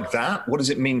world like that, what does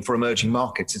it mean for emerging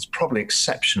markets? It's probably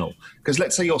exceptional. Because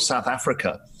let's say you're South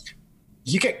Africa.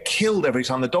 You get killed every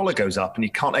time the dollar goes up and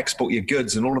you can't export your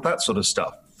goods and all of that sort of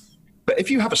stuff. But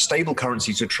if you have a stable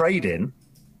currency to trade in,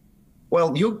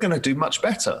 well, you're going to do much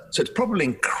better. So it's probably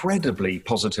incredibly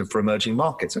positive for emerging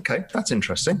markets. Okay, that's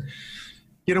interesting.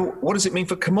 What does it mean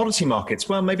for commodity markets?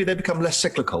 Well, maybe they become less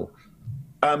cyclical.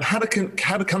 How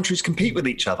do countries compete with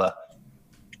each other?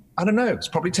 I don't know. It's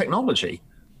probably technology.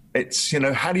 It's,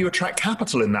 how do you attract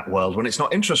capital in that world when it's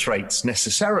not interest rates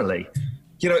necessarily?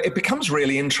 It becomes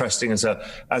really interesting as a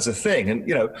thing.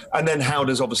 And then how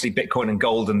does obviously Bitcoin and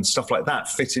gold and stuff like that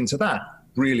fit into that?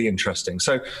 Really interesting.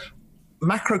 So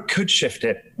macro could shift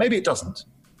it. Maybe it doesn't.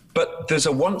 But there's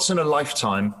a once in a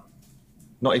lifetime,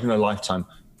 not even a lifetime,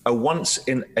 a once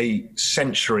in a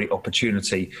century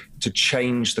opportunity to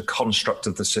change the construct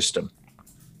of the system.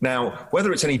 Now,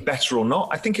 whether it's any better or not,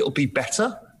 I think it'll be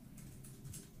better,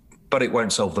 but it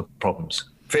won't solve the problems.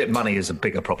 Fiat money is a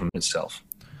bigger problem itself.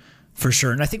 For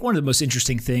sure. And I think one of the most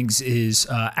interesting things is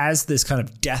as this kind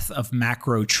of death of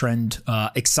macro trend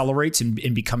accelerates and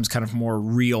becomes kind of more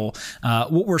real,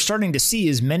 what we're starting to see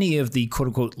is many of the quote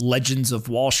unquote legends of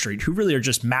Wall Street, who really are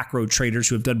just macro traders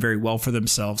who have done very well for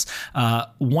themselves.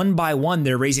 One by one,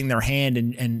 they're raising their hand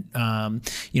and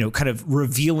kind of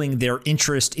revealing their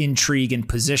interest, intrigue, and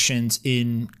positions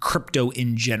in crypto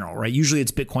in general, right? Usually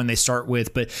it's Bitcoin they start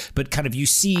with, but kind of you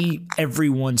see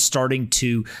everyone starting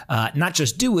to not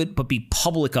just do it, but be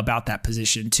public about that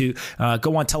position, to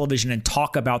go on television and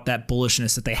talk about that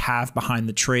bullishness that they have behind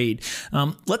the trade.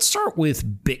 Let's start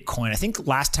with Bitcoin. I think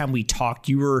last time we talked,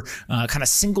 you were kind of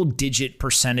single-digit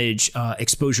percentage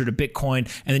exposure to Bitcoin,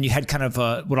 and then you had kind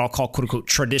of what I'll call quote-unquote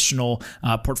traditional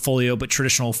portfolio, but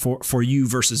traditional for you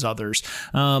versus others.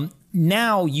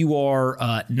 Now you are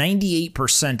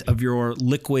 98% of your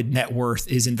liquid net worth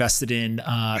is invested in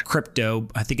crypto.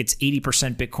 I think it's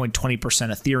 80% Bitcoin, 20%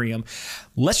 Ethereum.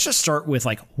 Let's just start with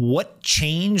what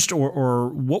changed or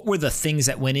what were the things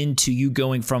that went into you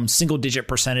going from single digit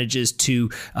percentages to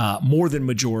more than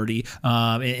majority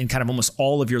and kind of almost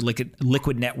all of your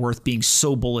liquid net worth being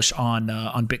so bullish on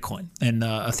Bitcoin and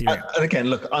Ethereum. And again,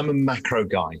 look, I'm a macro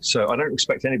guy, so I don't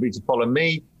expect anybody to follow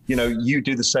me. You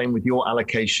do the same with your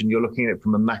allocation. You're looking at it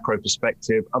from a macro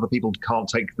perspective. Other people can't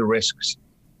take the risks.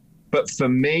 But for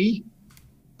me,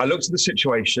 I looked at the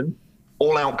situation.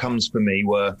 All outcomes for me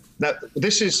were, now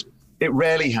it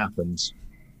rarely happens.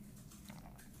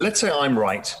 Let's say I'm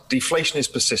right. Deflation is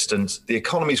persistent. The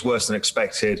economy is worse than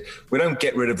expected. We don't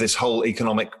get rid of this whole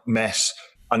economic mess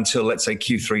until, let's say,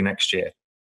 Q3 next year.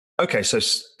 Okay, so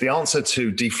the answer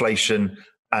to deflation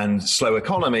and slow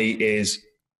economy is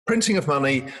printing of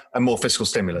money and more fiscal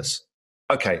stimulus.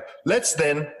 Okay, let's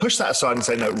then push that aside and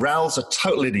say, no, Raoul's a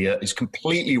total idiot. He's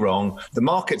completely wrong. The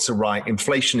markets are right.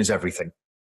 Inflation is everything.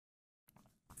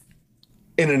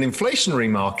 In an inflationary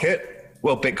market,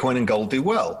 well, Bitcoin and gold do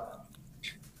well.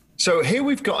 So here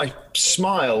we've got a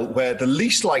smile where the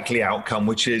least likely outcome,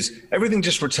 which is everything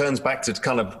just returns back to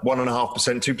kind of 1.5%,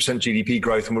 2% GDP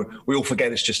growth, and we all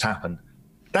forget it's just happened.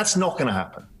 That's not going to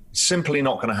happen. Simply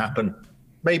not going to happen.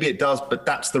 Maybe it does, but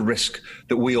that's the risk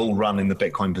that we all run in the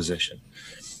Bitcoin position.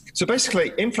 So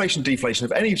basically, inflation, deflation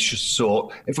of any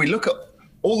sort, if we look at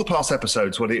all the past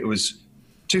episodes, whether it was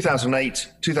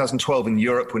 2008, 2012 in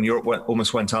Europe, when Europe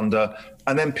almost went under,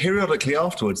 and then periodically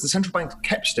afterwards, the central bank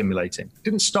kept stimulating,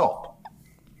 didn't stop.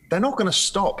 They're not going to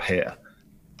stop here.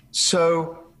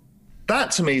 So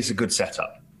that to me is a good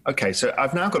setup. Okay, so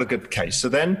I've now got a good case. So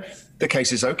then the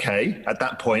case is okay. At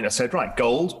that point, I said, right,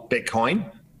 gold,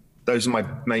 Bitcoin, those are my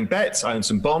main bets. I own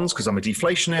some bonds because I'm a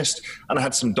deflationist, and I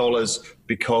had some dollars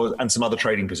and some other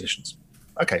trading positions.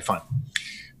 Okay, fine.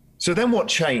 So then what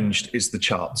changed is the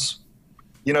charts.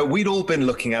 We'd all been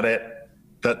looking at it.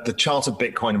 that the chart of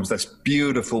Bitcoin was this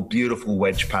beautiful, beautiful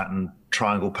wedge pattern,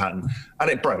 triangle pattern, and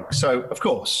it broke. So of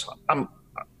course, I'm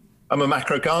a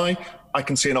macro guy. I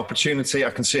can see an opportunity. I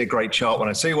can see a great chart. When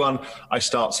I see one, I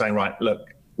start saying, right, look,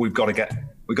 we've got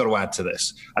to add to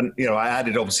this. And, I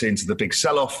added obviously into the big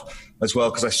sell-off as well,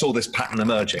 because I saw this pattern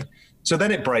emerging. So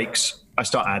then it breaks. I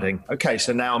start adding. Okay,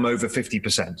 so now I'm over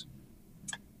 50%.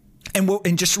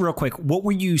 And just real quick, what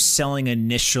were you selling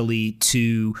initially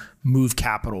to move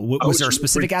capital? Was there a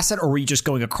specific asset, or were you just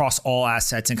going across all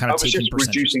assets and kind of taking percentages? I was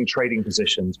just reducing trading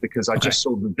positions, because I just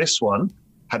saw that this one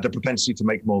had the propensity to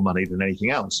make more money than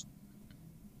anything else.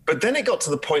 But then it got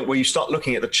to the point where you start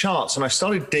looking at the charts, and I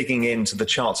started digging into the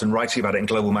charts and writing about it in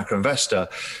Global Macro Investor,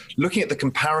 looking at the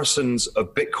comparisons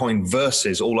of Bitcoin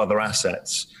versus all other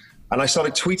assets. And I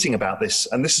started tweeting about this,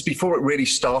 and this is before it really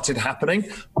started happening.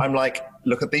 I'm like,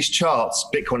 look at these charts.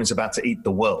 Bitcoin is about to eat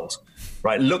the world,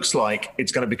 right? It looks like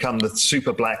it's going to become the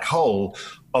super black hole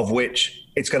of which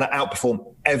it's going to outperform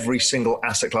every single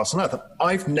asset class on earth.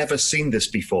 I've never seen this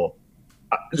before.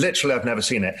 Literally, I've never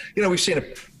seen it. We've seen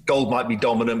gold might be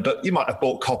dominant, but you might have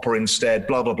bought copper instead,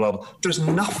 blah, blah, blah. There's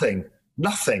nothing,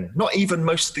 not even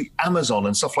most of the Amazon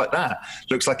and stuff like that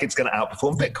looks like it's going to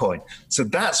outperform Bitcoin. So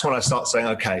that's when I start saying,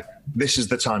 okay, this is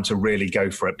the time to really go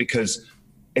for it, because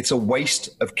it's a waste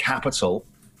of capital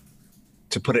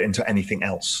to put it into anything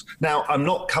else. Now, I'm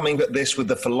not coming at this with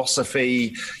the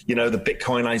philosophy, the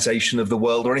Bitcoinization of the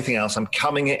world or anything else. I'm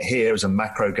coming at here as a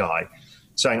macro guy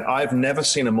saying, I've never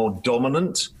seen a more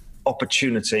dominant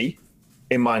opportunity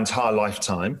in my entire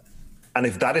lifetime. And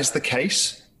if that is the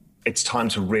case, it's time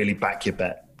to really back your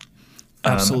bet.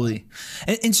 Absolutely.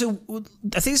 And so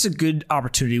I think it's a good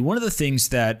opportunity. One of the things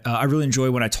that I really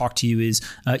enjoy when I talk to you is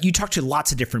you talk to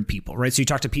lots of different people, right? So you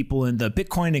talk to people in the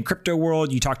Bitcoin and crypto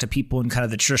world. You talk to people in kind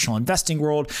of the traditional investing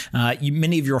world.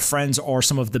 Many of your friends are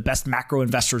some of the best macro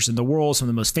investors in the world, some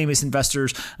of the most famous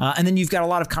investors. And then you've got a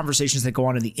lot of conversations that go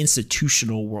on in the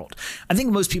institutional world. I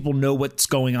think most people know what's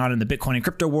going on in the Bitcoin and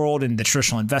crypto world and the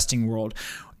traditional investing world.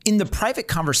 In the private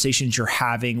conversations you're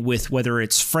having with whether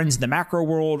it's friends in the macro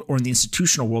world or in the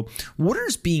institutional world, what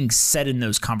is being said in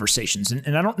those conversations?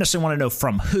 And I don't necessarily want to know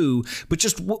from who, but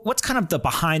just what's kind of the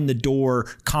behind the door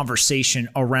conversation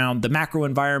around the macro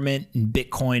environment and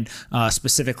Bitcoin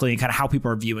specifically, and kind of how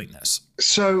people are viewing this?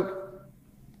 So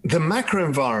the macro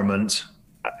environment,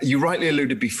 you rightly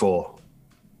alluded before,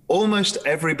 almost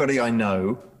everybody I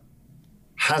know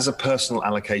has a personal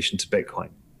allocation to Bitcoin.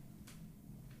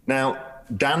 Now,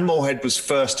 Dan Morehead was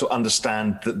first to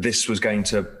understand that this was going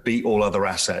to beat all other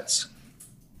assets.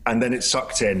 And then it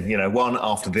sucked in, one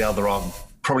after the other.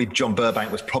 Probably John Burbank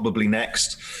was probably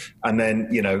next. And then,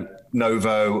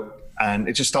 Novo. And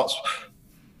it just starts,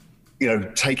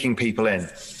 taking people in.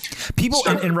 People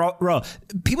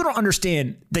people don't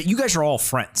understand that you guys are all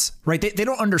friends, right? They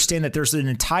don't understand that there's an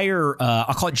entire,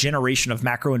 I'll call it generation of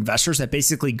macro investors that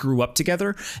basically grew up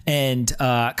together and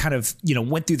kind of,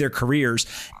 went through their careers.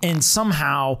 And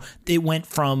somehow it went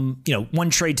from, one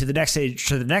trade to the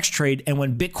next trade. And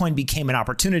when Bitcoin became an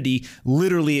opportunity,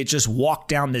 literally it just walked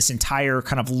down this entire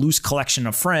kind of loose collection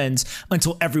of friends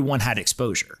until everyone had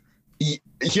exposure.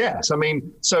 Yes. I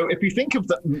mean, so if you think of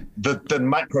the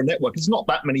macro network, it's not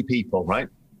that many people, right?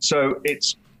 So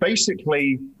it's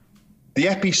basically the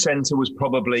epicenter was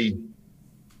probably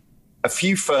a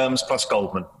few firms plus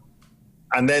Goldman.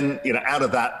 And then, out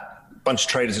of that, a bunch of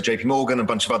traders at JP Morgan, a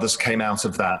bunch of others came out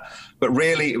of that. But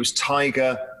really, it was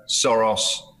Tiger,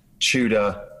 Soros,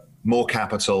 Tudor, More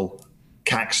Capital,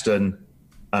 Caxton,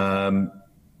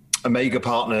 Omega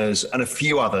Partners, and a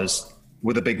few others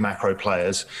were the big macro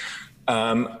players.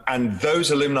 And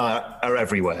those alumni are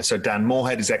everywhere. So Dan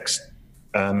Morehead is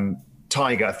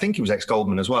ex-Tiger. I think he was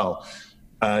ex-Goldman as well.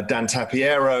 Dan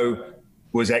Tapiero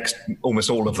was ex-almost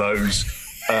all of those.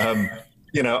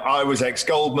 I was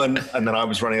ex-Goldman, and then I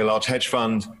was running a large hedge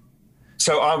fund.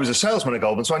 So I was a salesman at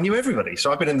Goldman, so I knew everybody.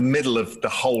 So I've been in the middle of the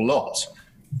whole lot.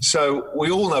 So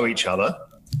we all know each other.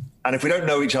 And if we don't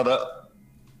know each other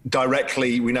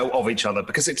directly, we know of each other,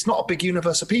 because it's not a big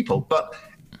universe of people. But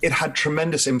it had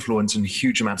tremendous influence and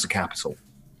huge amounts of capital.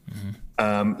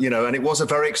 Mm-hmm. And it was a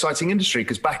very exciting industry,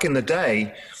 because back in the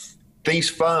day, these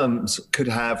firms could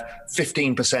have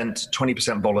 15%,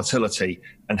 20% volatility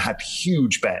and had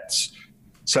huge bets.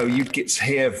 So you'd get to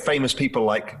hear famous people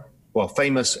like,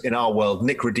 famous in our world,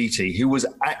 Nick Roditi, who was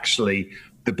actually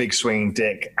the big swinging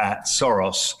dick at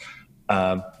Soros.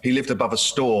 He lived above a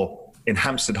store in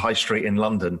Hampstead High Street in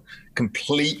London,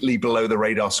 completely below the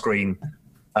radar screen.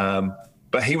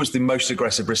 But he was the most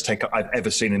aggressive risk taker I've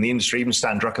ever seen in the industry. Even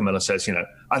Stan Druckenmiller says,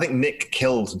 I think Nick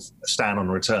killed Stan on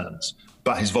returns,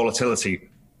 but his volatility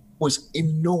was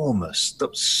enormous. The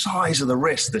size of the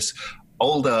risk this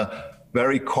older,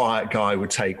 very quiet guy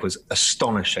would take was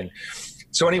astonishing.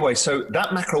 So anyway, so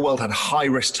that macro world had high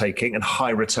risk taking and high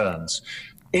returns.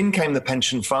 In came the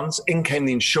pension funds, in came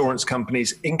the insurance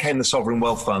companies, in came the sovereign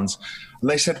wealth funds. And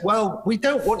they said, well, we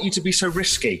don't want you to be so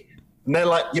risky. And they're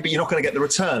like, yeah, but you're not going to get the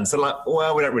returns. They're like,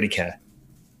 well, we don't really care.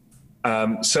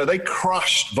 So they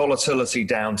crushed volatility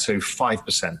down to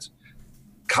 5%.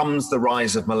 Comes the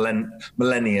rise of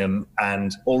Millennium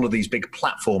and all of these big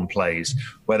platform plays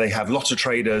where they have lots of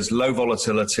traders, low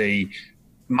volatility,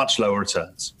 much lower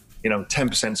returns.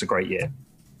 10% is a great year.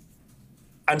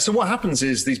 And so what happens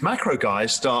is these macro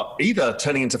guys start either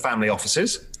turning into family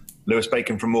offices. Lewis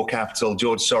Bacon from Moore Capital,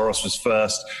 George Soros was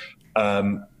first,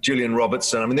 Julian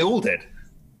Robertson. I mean, they all did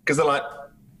because they're like,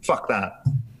 fuck that.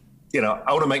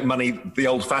 I want to make money the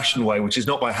old-fashioned way, which is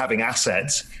not by having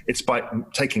assets. It's by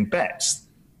taking bets.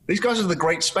 These guys are the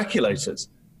great speculators.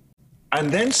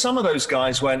 And then some of those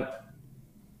guys went,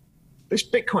 this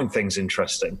Bitcoin thing's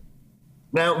interesting.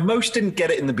 Now, most didn't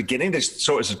get it in the beginning. They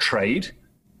saw it as a trade.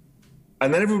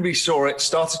 And then everybody saw it,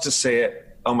 started to see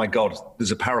it. Oh, my God,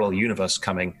 there's a parallel universe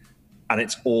coming. And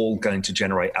it's all going to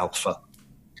generate alpha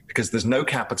because there's no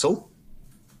capital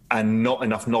and not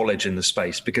enough knowledge in the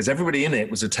space because everybody in it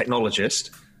was a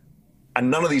technologist and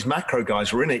none of these macro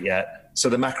guys were in it yet. So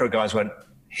the macro guys went,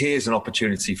 here's an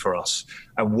opportunity for us.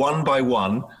 And one by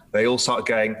one, they all started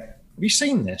going, have you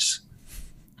seen this?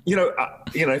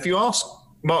 If you ask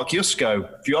Mark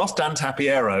Yusko, if you ask Dan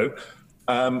Tapiero,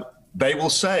 they will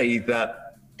say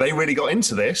that they really got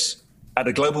into this at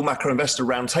a global macro investor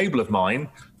roundtable of mine.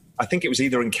 I think it was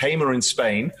either in Cayman or in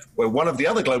Spain, where one of the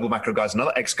other global macro guys,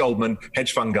 another ex-Goldman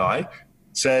hedge fund guy,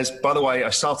 says, by the way, I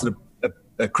started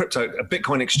a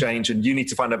Bitcoin exchange and you need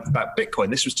to find out about Bitcoin.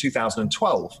 This was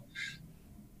 2012.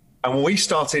 And when we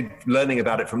started learning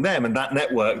about it from them and that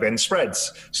network then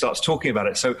starts talking about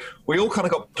it. So we all kind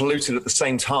of got polluted at the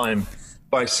same time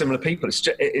by similar people.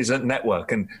 It is a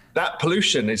network. And that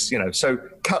pollution is, so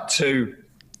cut to,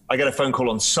 I get a phone call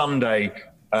on Sunday.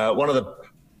 One of the,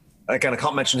 again, I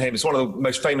can't mention him. It's one of the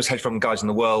most famous hedge fund guys in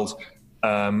the world.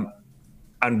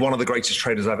 And one of the greatest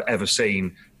traders I've ever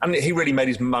seen. And he really made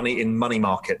his money in money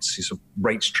markets. He's a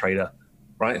rates trader,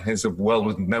 right? He's a world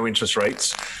with no interest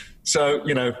rates. So,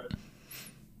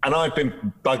 and I've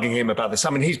been bugging him about this.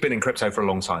 I mean, he's been in crypto for a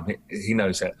long time. He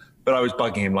knows it. But I was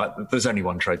bugging him like, there's only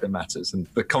one trade that matters. And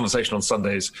the conversation on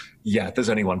Sunday is, yeah, there's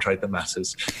only one trade that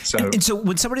matters. So, and so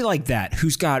when somebody like that,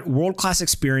 who's got world-class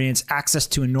experience, access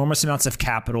to enormous amounts of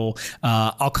capital,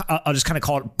 I'll just kind of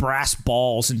call it brass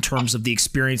balls in terms of the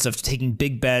experience of taking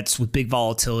big bets with big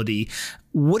volatility,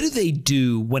 what do they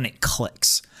do when it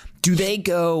clicks? Do they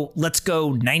go, let's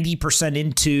go 90%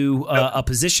 into a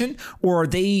position, or are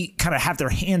they kind of have their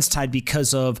hands tied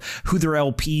because of who their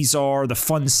LPs are, the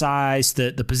fund size,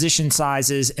 the position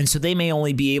sizes, and so they may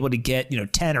only be able to get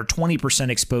 10 or 20%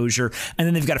 exposure, and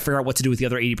then they've got to figure out what to do with the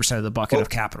other 80% of the bucket of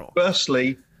capital?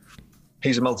 Firstly,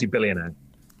 he's a multi-billionaire.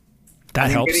 That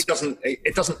helps.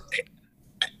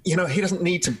 He doesn't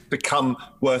need to become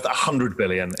worth 100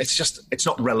 billion. It's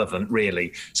not relevant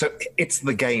really. So it's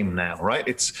the game now, right?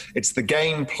 It's the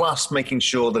game plus making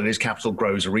sure that his capital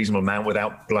grows a reasonable amount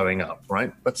without blowing up,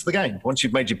 right? That's the game. Once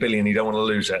you've made your billion, you don't want to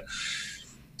lose it.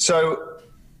 So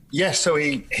yes, so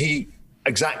he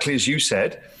exactly as you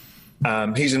said,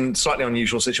 he's in a slightly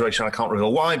unusual situation. I can't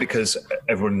reveal why because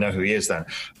everyone know who he is then.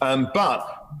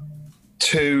 But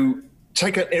to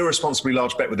take an irresponsibly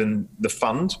large bet within the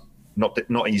fund,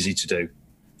 not easy to do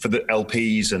for the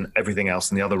LPs and everything else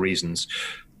and the other reasons.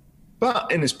 But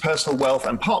in his personal wealth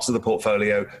and parts of the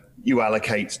portfolio, you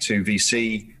allocate to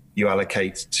VC, you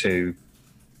allocate to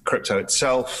crypto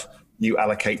itself, you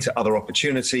allocate to other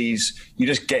opportunities, you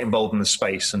just get involved in the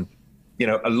space. And,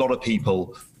 a lot of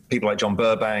people like John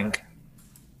Burbank,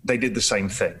 they did the same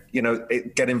thing,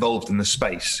 get involved in the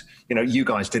space. You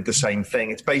guys did the same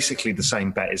thing. It's basically the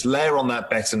same bet. It's layer on that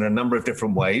bet in a number of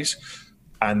different ways.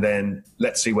 And then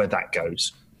let's see where that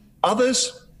goes.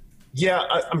 Others, yeah,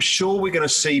 I'm sure we're going to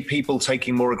see people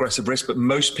taking more aggressive risk, but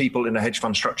most people in a hedge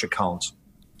fund structure can't.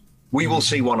 We will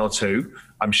see one or two,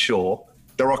 I'm sure.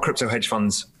 There are crypto hedge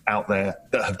funds out there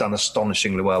that have done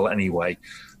astonishingly well anyway.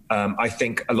 I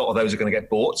think a lot of those are going to get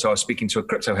bought. So I was speaking to a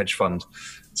crypto hedge fund.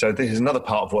 So this is another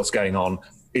part of what's going on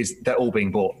is they're all being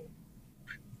bought.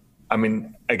 I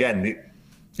mean, again,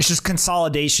 it's just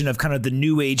consolidation of kind of the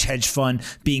new age hedge fund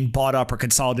being bought up or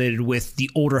consolidated with the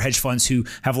older hedge funds who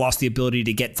have lost the ability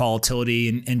to get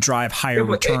volatility and drive higher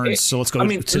returns. So let's go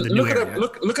to the new area.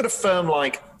 Look at a firm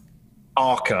like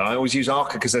Arca. I always use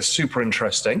Arca because they're super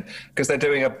interesting because they're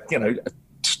doing a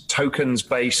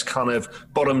tokens-based kind of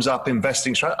bottoms-up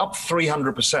investing strategy, up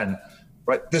 300%.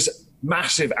 Right? There's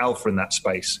massive alpha in that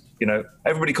space.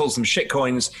 Everybody calls them shit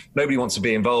coins. Nobody wants to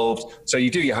be involved. So you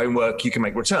do your homework, you can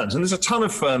make returns. And there's a ton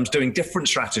of firms doing different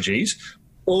strategies,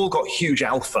 all got huge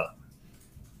alpha.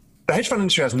 The hedge fund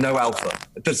industry has no alpha.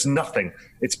 There's nothing.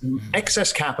 It's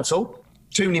excess capital,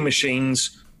 too many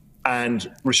machines,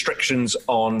 and restrictions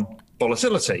on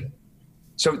volatility.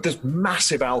 So there's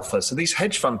massive alpha. So these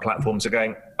hedge fund platforms are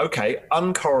going, okay,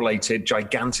 uncorrelated,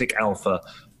 gigantic alpha.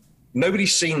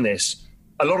 Nobody's seen this.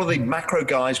 A lot of the macro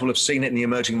guys will have seen it in the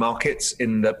emerging markets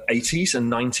in the 80s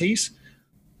and 90s.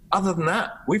 Other than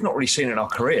that, we've not really seen it in our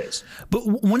careers. But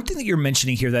one thing that you're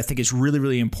mentioning here that I think is really,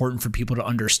 really important for people to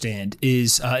understand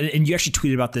is, and you actually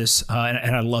tweeted about this,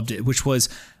 and I loved it, which was,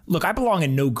 look, I belong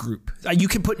in no group. You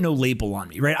can put no label on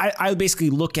me, right? I basically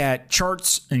look at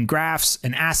charts and graphs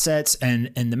and assets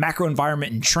and the macro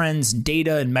environment and trends and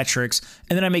data and metrics,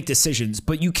 and then I make decisions.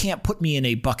 But you can't put me in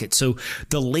a bucket. So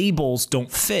the labels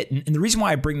don't fit. And the reason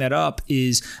why I bring that up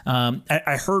is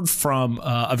I heard from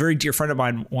a very dear friend of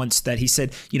mine once that he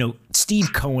said,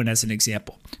 Steve Cohen, as an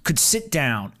example, could sit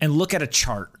down and look at a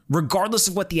chart, regardless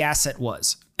of what the asset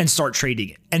was, and start trading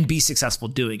it and be successful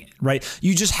doing it, right?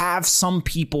 You just have some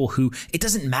people who it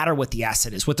doesn't matter what the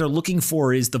asset is. What they're looking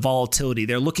for is the volatility.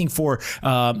 They're looking for,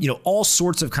 all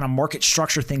sorts of kind of market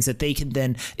structure things that they can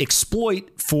then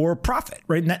exploit for profit,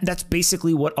 right? And that's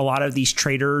basically what a lot of these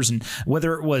traders, and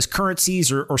whether it was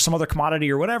currencies or some other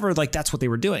commodity or whatever, like that's what they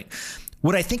were doing.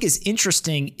 What I think is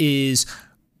interesting is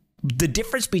the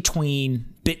difference between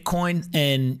Bitcoin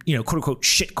and, quote unquote,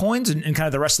 shit coins and kind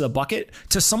of the rest of the bucket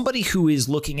to somebody who is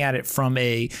looking at it from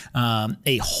a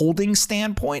holding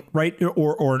standpoint, right?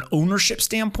 Or an ownership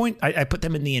standpoint. I put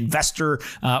them in the investor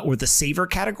or the saver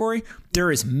category.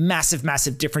 There is massive,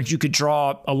 massive difference. You could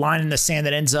draw a line in the sand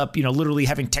that ends up, literally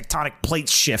having tectonic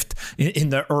plates shift in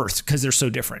the earth because they're so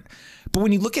different. But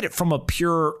when you look at it from a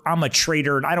pure, I'm a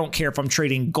trader and I don't care if I'm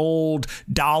trading gold,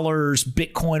 dollars,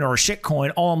 Bitcoin, or a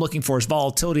shitcoin, all I'm looking for is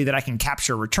volatility that I can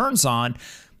capture returns on.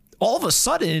 All of a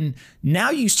sudden, now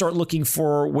you start looking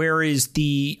for where is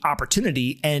the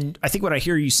opportunity. And I think what I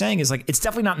hear you saying is like, it's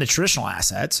definitely not in the traditional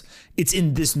assets. It's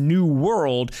in this new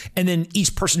world. And then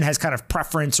each person has kind of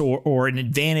preference or an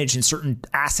advantage in certain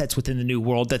assets within the new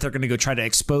world that they're going to go try to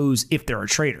expose if they're a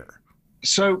trader.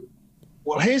 So,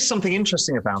 well, here's something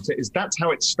interesting about it is that's how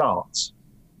it starts.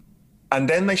 And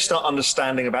then they start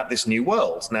understanding about this new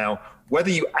world. Now, whether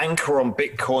you anchor on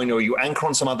Bitcoin or you anchor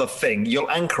on some other thing, you'll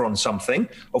anchor on something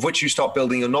of which you start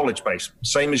building your knowledge base.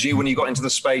 Same as you when you got into the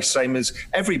space, same as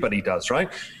everybody does, right?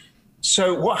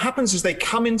 So what happens is they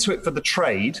come into it for the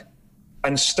trade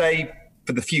and stay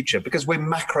for the future because we're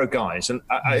macro guys. And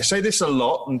I say this a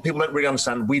lot and people don't really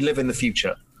understand. We live in the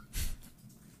future.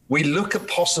 We look at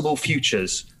possible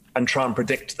futures and try and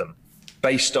predict them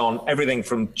based on everything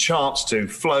from charts to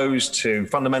flows to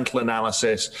fundamental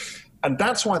analysis. And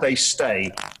that's why they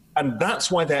stay. And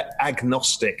that's why they're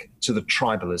agnostic to the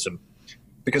tribalism.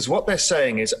 Because what they're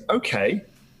saying is, okay,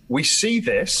 we see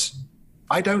this.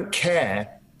 I don't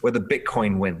care whether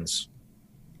Bitcoin wins.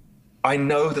 I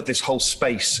know that this whole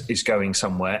space is going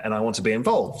somewhere and I want to be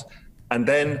involved. And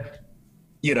then,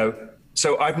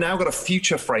 so I've now got a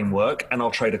future framework and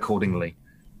I'll trade accordingly.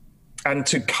 And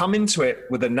to come into it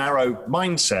with a narrow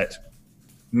mindset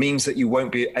means that you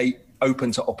won't be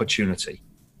open to opportunity.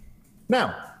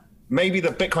 Now, maybe the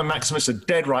Bitcoin maximists are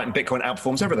dead right and Bitcoin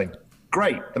outperforms everything.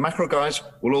 Great. The macro guys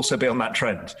will also be on that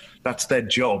trend. That's their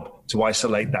job, to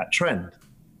isolate that trend.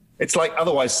 It's like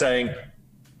otherwise saying,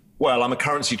 well, I'm a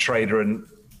currency trader and,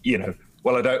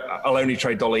 I'll only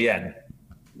trade dollar yen.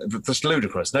 That's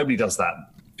ludicrous. Nobody does that.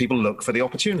 People look for the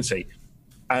opportunity.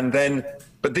 And then,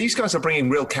 but these guys are bringing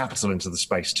real capital into the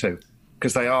space too,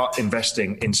 because they are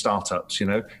investing in startups,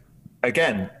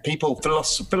 Again, people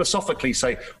philosophically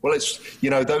say, well, it's,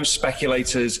 those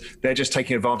speculators, they're just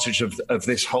taking advantage of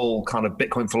this whole kind of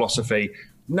Bitcoin philosophy.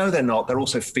 No, they're not. They're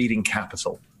also feeding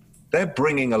capital. They're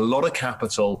bringing a lot of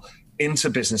capital into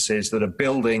businesses that are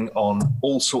building on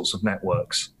all sorts of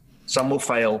networks. Some will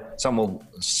fail, some will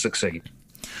succeed.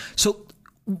 So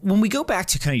when we go back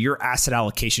to kind of your asset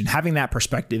allocation, having that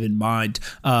perspective in mind,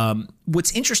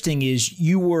 what's interesting is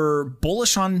you were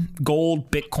bullish on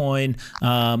gold, Bitcoin,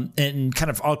 and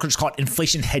kind of, I'll just call it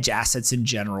inflation hedge assets in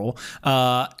general.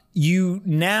 You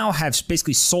now have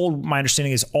basically sold, my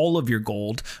understanding is all of your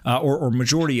gold or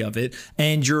majority of it,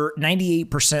 and your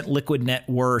 98% liquid net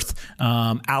worth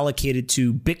allocated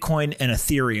to Bitcoin and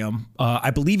Ethereum.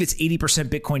 I believe it's 80%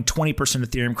 Bitcoin, 20%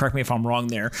 Ethereum. Correct me if I'm wrong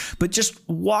there. But just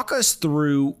walk us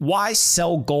through why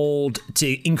sell gold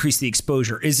to increase the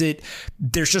exposure. Is it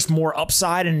there's just more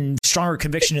upside and stronger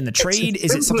conviction in the trade?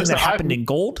 Is it something that happened in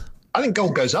gold? I think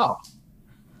gold goes up,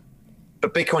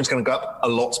 but Bitcoin's going to go up a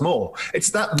lot more. It's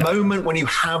that moment when you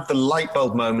have the light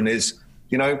bulb moment is,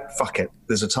 fuck it.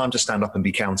 There's a time to stand up and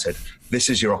be counted. This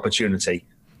is your opportunity.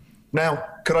 Now,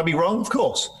 could I be wrong? Of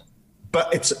course.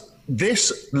 But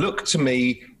this looked to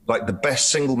me like the best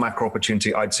single macro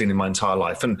opportunity I'd seen in my entire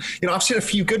life. And, I've seen a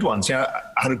few good ones. I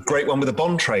had a great one with a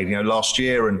bond trade, last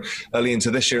year and early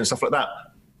into this year and stuff like that.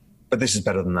 But this is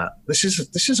better than that. This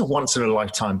is a once in a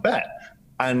lifetime bet.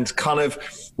 And kind of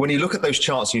when you look at those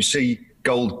charts, you see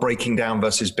gold breaking down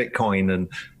versus Bitcoin and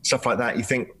stuff like that. You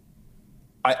think,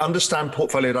 I understand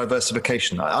portfolio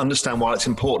diversification. I understand why it's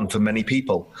important for many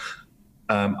people.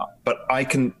 But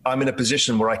I'm in a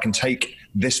position where I can take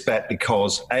this bet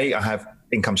because A, I have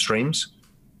income streams.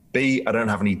 B, I don't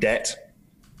have any debt.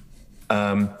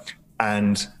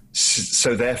 And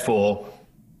so therefore,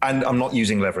 and I'm not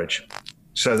using leverage.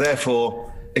 So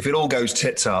therefore, if it all goes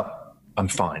tits up, I'm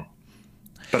fine.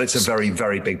 But it's a very,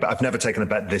 very big bet. I've never taken a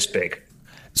bet this big.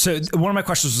 So one of my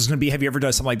questions was going to be, have you ever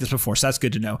done something like this before? So that's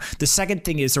good to know. The second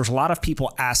thing is there's a lot of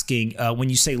people asking, when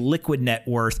you say liquid net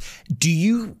worth, do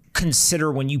you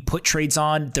consider when you put trades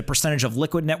on the percentage of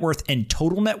liquid net worth and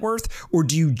total net worth, or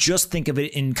do you just think of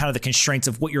it in kind of the constraints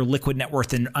of what your liquid net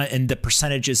worth and the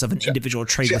percentage of an individual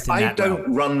trade within that? I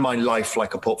don't run my life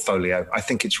like a portfolio. I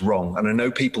think it's wrong. And I know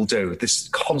people do. This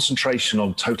concentration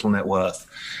on total net worth.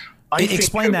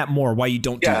 Explain that more, why you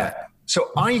don't do that.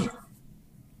 So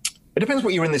it depends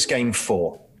what you're in this game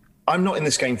for. I'm not in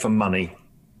this game for money.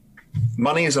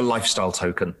 Money is a lifestyle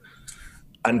token.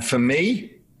 And for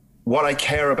me, what I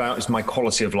care about is my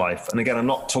quality of life. And again, I'm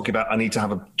not talking about I need to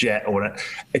have a jet or whatever.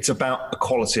 It's about the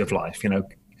quality of life.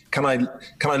 Can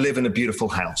I live in a beautiful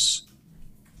house?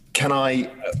 Can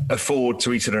I afford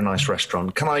to eat at a nice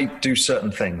restaurant? Can I do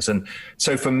certain things? And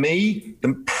so for me,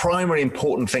 the primary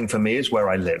important thing for me is where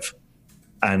I live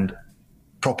and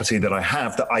property that I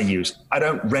have that I use. I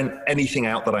don't rent anything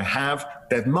out that I have.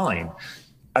 They're mine.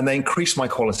 And they increase my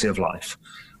quality of life.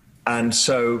 And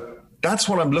so that's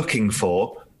what I'm looking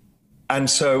for. And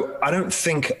so I don't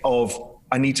think of,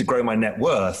 I need to grow my net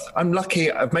worth. I'm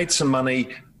lucky. I've made some money.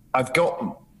 I've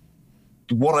got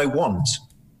what I want.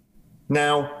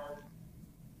 Now,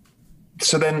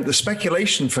 so then the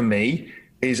speculation for me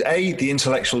is A, the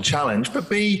intellectual challenge, but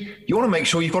B, you want to make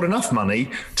sure you've got enough money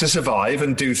to survive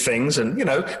and do things. And,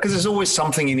 because there's always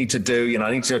something you need to do.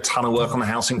 I need to do a ton of work on the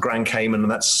house in Grand Cayman,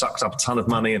 and that sucks up a ton of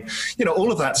money and,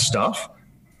 all of that stuff.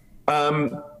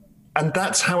 And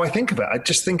that's how I think of it. I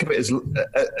just think of it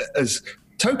as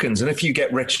tokens. And if you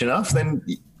get rich enough, then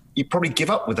you probably give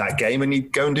up with that game and you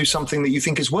go and do something that you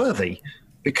think is worthy,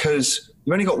 because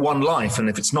you've only got one life. And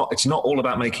if it's not all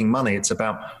about making money. It's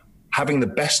about having the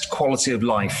best quality of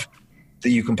life that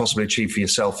you can possibly achieve for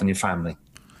yourself and your family.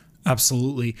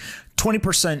 Absolutely.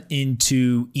 20%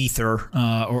 into Ether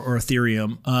or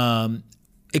Ethereum.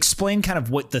 Explain kind of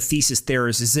what the thesis there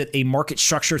is. Is it a market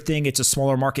structure thing? It's a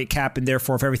smaller market cap, and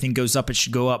therefore if everything goes up, it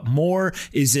should go up more?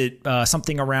 Is it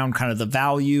something around kind of the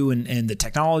value and the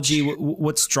technology?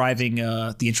 What's driving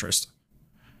the interest?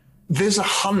 There's a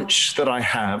hunch that I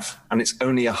have, and it's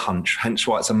only a hunch, hence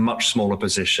why it's a much smaller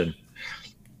position.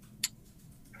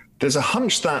 There's a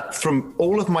hunch that from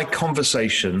all of my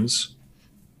conversations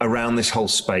around this whole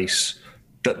space,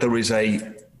 that there is a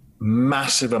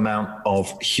massive amount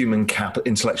of human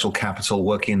intellectual capital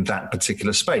working in that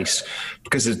particular space,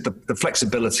 because there's the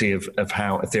flexibility of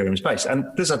how Ethereum is based. And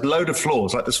there's a load of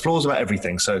flaws, there's flaws about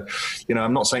everything. So,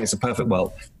 I'm not saying it's a perfect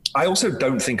world. I also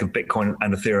don't think of Bitcoin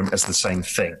and Ethereum as the same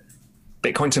thing.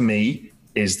 Bitcoin to me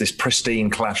is this pristine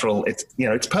collateral.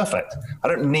 It's perfect. I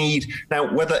don't need,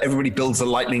 now whether everybody builds the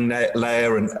Lightning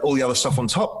layer and all the other stuff on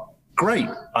top, great.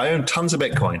 I own tons of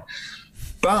Bitcoin,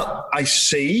 but I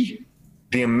see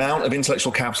the amount of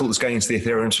intellectual capital that's going into the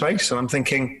Ethereum space. And I'm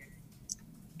thinking,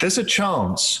 there's a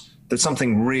chance that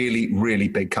something really, really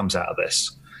big comes out of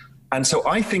this. And so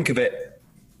I think of it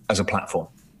as a platform.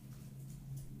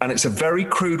 And it's a very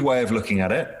crude way of looking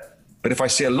at it. But if I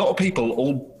see a lot of people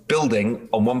all building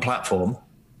on one platform,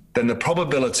 then the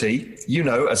probability,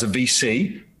 as a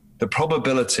VC, the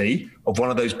probability of one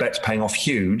of those bets paying off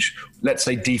huge, let's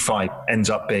say DeFi ends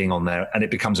up being on there and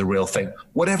it becomes a real thing,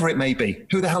 whatever it may be.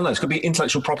 Who the hell knows? Could be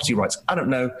intellectual property rights. I don't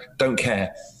know. Don't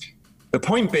care. The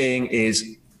point being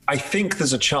is, I think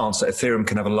there's a chance that Ethereum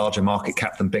can have a larger market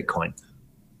cap than Bitcoin.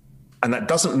 And that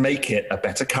doesn't make it a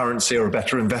better currency or a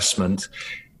better investment.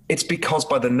 It's because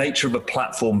by the nature of a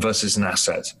platform versus an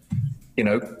asset,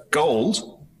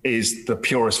 gold is the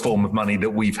purest form of money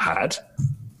that we've had,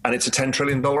 and it's a $10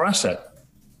 trillion asset.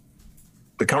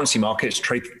 The currency markets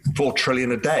trade $4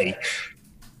 trillion a day,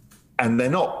 and they're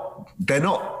not they're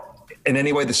not in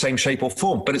any way the same shape or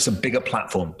form, but it's a bigger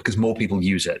platform because more people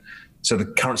use it. So the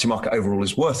currency market overall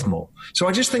is worth more. So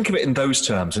I just think of it in those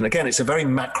terms. And again, it's a very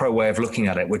macro way of looking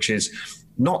at it, which is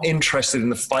not interested in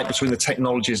the fight between the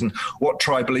technologies and what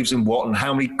tribe believes in what and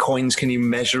how many coins can you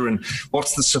measure and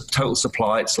what's the total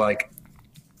supply. It's like,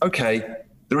 okay,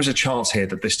 there is a chance here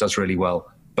that this does really well,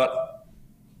 but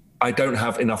I don't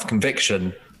have enough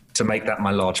conviction to make that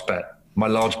my large bet. My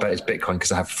large bet is Bitcoin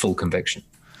because I have full conviction.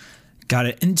 Got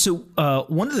it. And so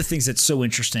one of the things that's so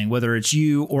interesting, whether it's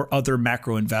you or other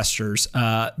macro investors,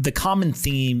 the common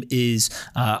theme is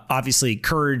obviously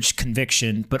courage,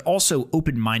 conviction, but also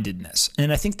open-mindedness.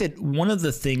 And I think that one of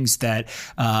the things that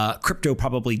crypto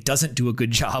probably doesn't do a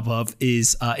good job of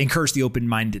is encourage the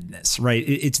open-mindedness, right?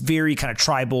 It's very kind of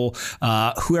tribal.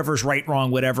 Whoever's right,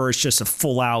 wrong, whatever. It's just a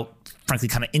full-out, frankly,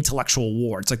 kind of intellectual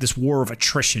war. It's like this war of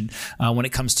attrition when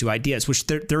it comes to ideas, which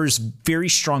there's very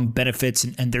strong benefits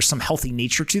and there's some healthy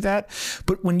nature to that.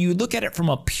 But when you look at it from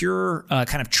a pure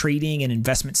kind of trading and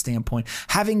investment standpoint,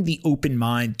 having the open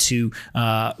mind to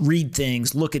read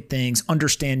things, look at things,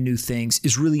 understand new things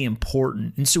is really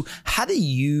important. And so how do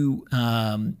you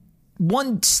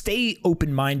one, stay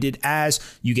open-minded as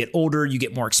you get older, you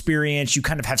get more experience, you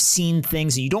kind of have seen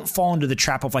things and you don't fall into the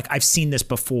trap of like, I've seen this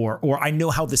before, or I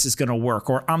know how this is going to work,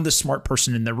 or I'm the smart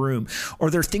person in the room, or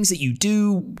there are things that you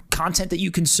do, content that you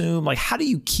consume. Like, how do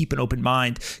you keep an open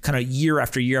mind kind of year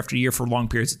after year after year for long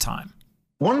periods of time?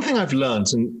 One thing I've learned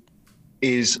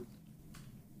is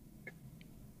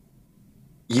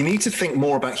you need to think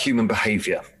more about human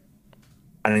behavior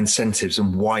and incentives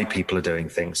and why people are doing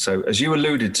things. So as you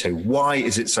alluded to, why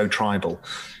is it so tribal?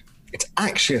 It's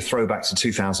actually a throwback to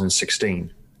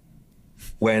 2016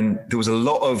 when there was a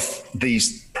lot of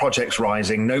these projects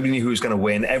rising. Nobody knew who was going to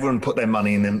win. Everyone put their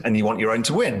money in them and you want your own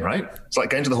to win, right? It's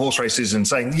like going to the horse races and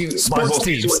saying, sports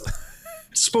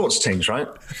teams, right?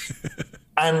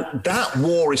 And that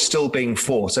war is still being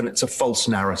fought, and it's a false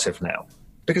narrative now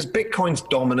because Bitcoin's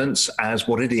dominance as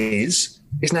what it is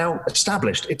now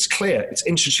established. It's clear. It's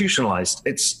institutionalized.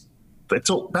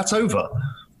 That's over.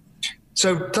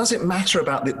 So does it matter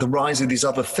about the rise of these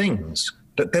other things?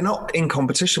 That they're not in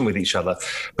competition with each other,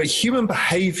 but human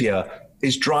behavior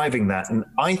is driving that. And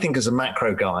I think as a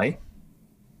macro guy,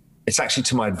 it's actually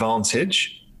to my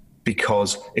advantage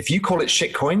because if you call it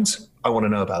shitcoins, I want to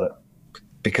know about it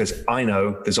because I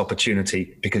know there's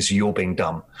opportunity because you're being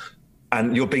dumb.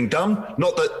 And you're being dumb,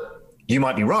 not that you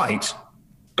might be right,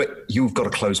 but you've got a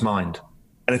closed mind.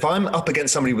 And if I'm up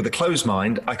against somebody with a closed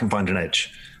mind, I can find an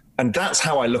edge. And that's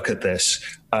how I look at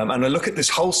this. And I look at this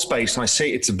whole space and I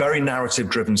see it's a very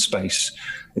narrative-driven space.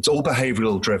 It's all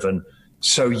behavioral-driven.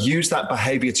 So use that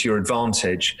behavior to your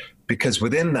advantage because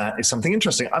within that is something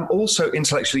interesting. I'm also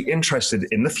intellectually interested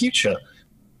in the future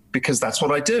because that's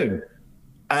what I do.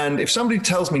 And if somebody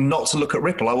tells me not to look at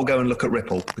Ripple, I will go and look at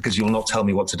Ripple because you'll not tell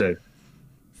me what to do.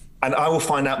 And I will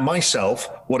find out myself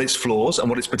what its flaws and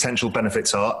what its potential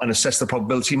benefits are and assess the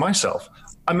probability myself.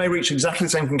 I may reach exactly the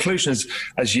same conclusion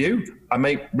as you. I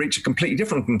may reach a completely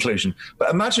different conclusion. But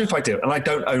imagine if I do, and I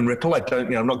don't own Ripple.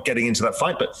 I'm not getting into that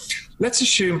fight, but let's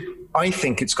assume I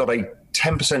think it's got a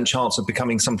 10% chance of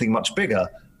becoming something much bigger,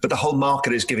 but the whole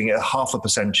market is giving it a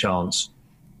 0.5% chance.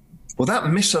 Well, that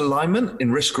misalignment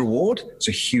in risk reward is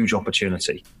a huge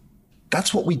opportunity.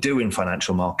 That's what we do in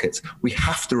financial markets. We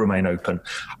have to remain open.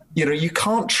 You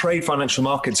can't trade financial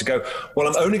markets and go, well,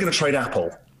 I'm only going to trade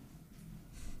Apple.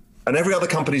 And every other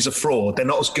company's a fraud. They're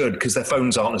not as good because their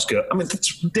phones aren't as good. I mean,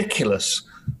 that's ridiculous.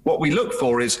 What we look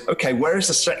for is, okay, where is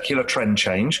the secular trend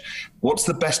change? What's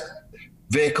the best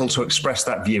vehicle to express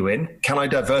that view in? Can I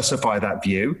diversify that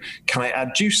view? Can I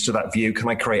add juice to that view? Can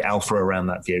I create alpha around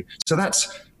that view? So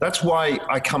that's why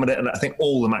I come at it, and I think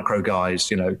all the macro guys,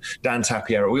 Dan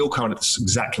Tapiero, we all come at it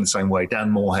exactly the same way. Dan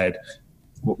Moorhead,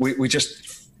 we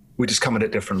just come at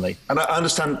it differently. And I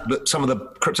understand that some of the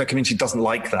crypto community doesn't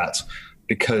like that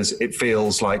because it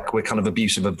feels like we're kind of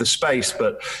abusive of the space.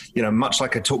 But, much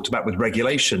like I talked about with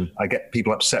regulation, I get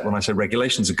people upset when I say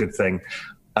regulation's a good thing.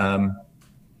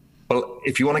 Well,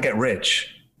 if you want to get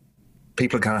rich,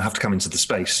 people are going to have to come into the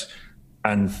space.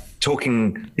 And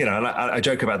talking, and I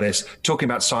joke about this, talking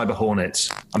about cyber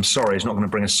hornets, I'm sorry, it's not going to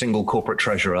bring a single corporate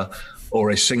treasurer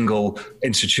or a single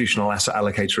institutional asset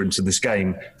allocator into this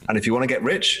game. And if you want to get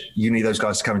rich, you need those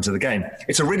guys to come into the game.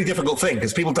 It's a really difficult thing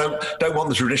because people don't want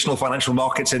the traditional financial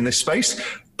markets in this space,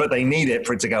 but they need it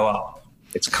for it to go up.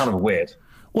 It's kind of weird.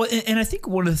 Well, and I think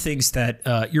one of the things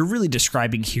that you're really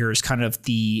describing here is kind of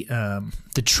the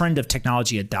trend of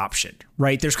technology adoption,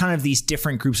 right? There's kind of these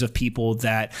different groups of people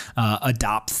that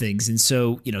adopt things. And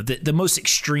so, the most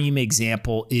extreme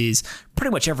example is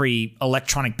pretty much every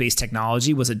electronic-based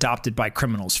technology was adopted by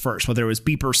criminals first, whether it was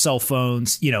beeper cell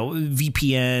phones,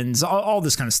 VPNs, all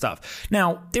this kind of stuff.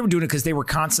 Now, they were doing it because they were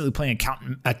constantly playing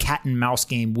a cat and mouse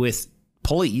game with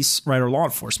police, right, or law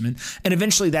enforcement, and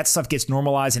eventually that stuff gets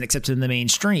normalized and accepted in the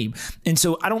mainstream. And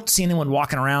so I don't see anyone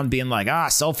walking around being like,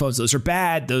 cell phones, those are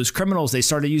bad. Those criminals, they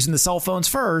started using the cell phones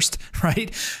first,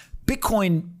 right?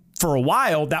 Bitcoin, for a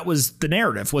while, that was the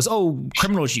narrative was,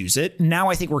 criminals use it. Now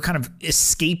I think we're kind of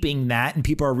escaping that and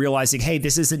people are realizing, hey,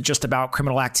 this isn't just about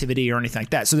criminal activity or anything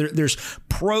like that. So there's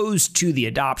pros to the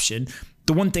adoption.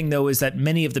 The one thing, though, is that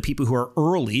many of the people who are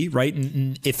early, right,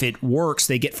 and if it works,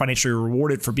 they get financially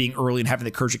rewarded for being early and having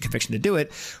the courage and conviction to do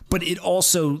it. But it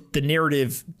also, the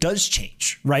narrative does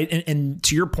change, right? And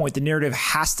to your point, the narrative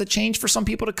has to change for some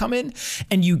people to come in.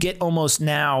 And you get almost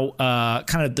now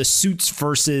kind of the suits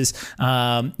versus,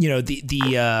 Well,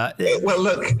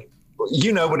 look,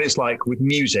 you know what it's like with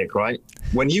music, right?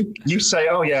 When you say,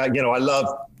 I love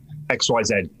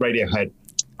XYZ, Radiohead.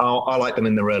 I like them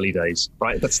in their early days,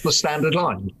 right? That's the standard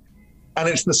line. And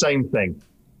it's the same thing.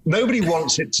 Nobody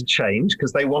wants it to change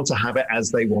because they want to have it as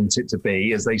they want it to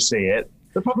be, as they see it.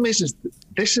 The problem is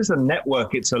this is a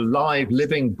network. It's a live,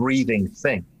 living, breathing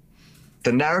thing.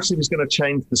 The narrative is going to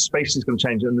change. The space is going to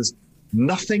change. And there's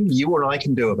nothing you or I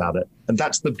can do about it. And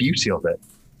that's the beauty of it.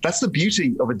 That's the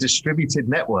beauty of a distributed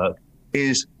network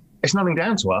is it's nothing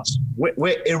down to us.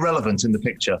 We're irrelevant in the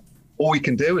picture. All we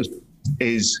can do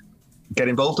is get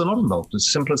involved or not involved.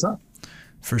 As simple as that.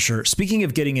 For sure. Speaking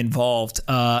of getting involved,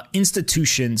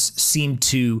 institutions seem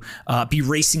to be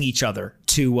racing each other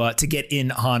to get in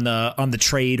on the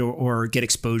trade or get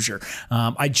exposure.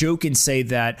 I joke and say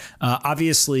that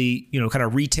obviously, kind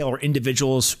of retail or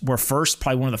individuals were first,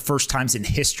 probably one of the first times in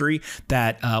history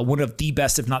that one of the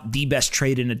best, if not the best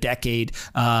trade in a decade,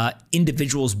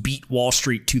 individuals beat Wall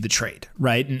Street to the trade,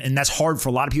 right? And that's hard for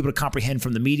a lot of people to comprehend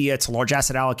from the media to large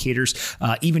asset allocators,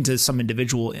 even to some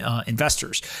individual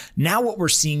investors. Now what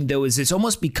we're seeing, though, is it's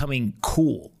almost becoming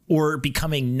cool or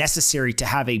becoming necessary to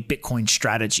have a Bitcoin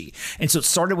strategy. And so it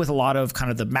started with a lot of kind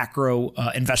of the macro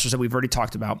investors that we've already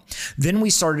talked about. Then we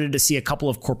started to see a couple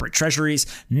of corporate treasuries.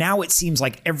 Now it seems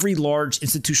like every large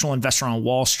institutional investor on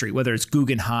Wall Street, whether it's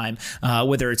Guggenheim,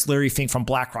 whether it's Larry Fink from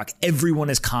BlackRock, everyone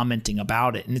is commenting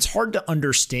about it. And it's hard to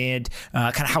understand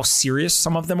kind of how serious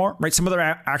some of them are, right? Some of them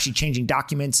are actually changing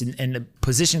documents and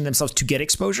positioning themselves to get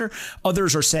exposure.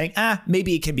 Others are saying,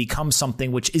 maybe it can become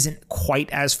something which isn't quite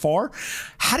as far.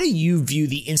 How do you view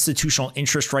the institutional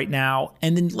interest right now?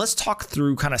 And then let's talk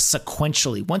through kind of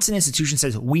sequentially. Once an institution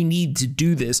says we need to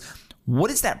do this, what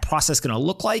is that process going to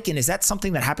look like? And is that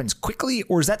something that happens quickly,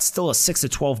 or is that still a 6 to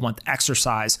 12 month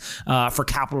exercise for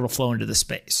capital to flow into the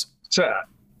space? So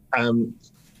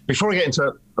before I get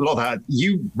into a lot of that,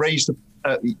 you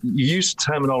used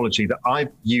terminology that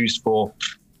I've used for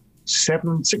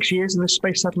 6 years in this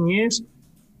space, 7 years,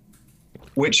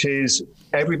 which is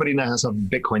everybody now has a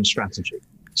Bitcoin strategy.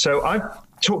 So I've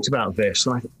talked about this,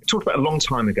 and I talked about it a long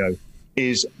time ago,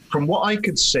 is from what I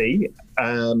could see,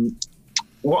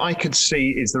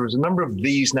 is there was a number of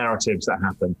these narratives that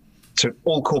happen to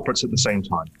all corporates at the same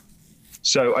time.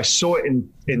 So I saw it in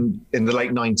the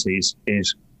late 90s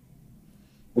is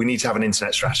we need to have an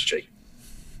internet strategy.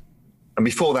 And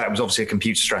before that, it was obviously a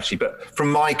computer strategy. But from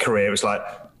my career, it was like,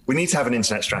 we need to have an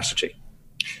internet strategy.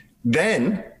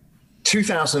 Then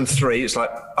 2003, it's like,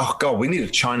 oh God, we need a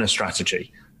China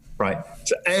strategy, right?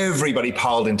 So everybody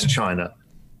piled into China.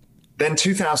 Then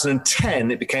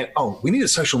 2010, it became, we need a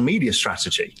social media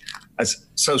strategy as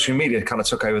social media kind of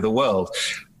took over the world.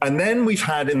 And then we've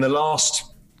had in the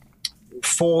last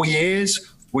 4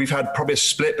 years, we've had probably a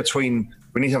split between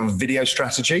we need to have a video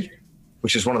strategy,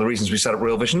 which is one of the reasons we set up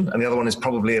Real Vision. And the other one is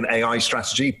probably an AI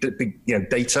strategy, big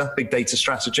data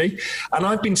strategy. And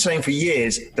I've been saying for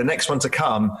years, the next one to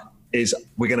come is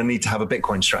we're going to need to have a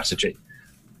Bitcoin strategy,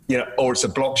 or it's a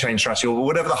blockchain strategy or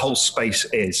whatever the whole space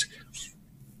is.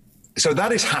 So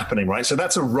that is happening, right? So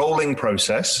that's a rolling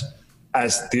process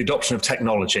as the adoption of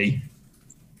technology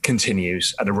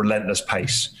continues at a relentless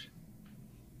pace.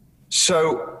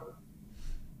 So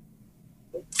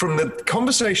from the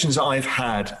conversations I've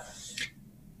had,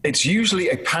 it's usually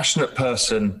a passionate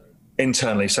person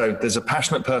internally. So there's a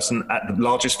passionate person at the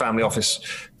largest family office,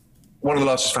 one of the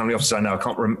largest family offices I know. I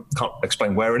can't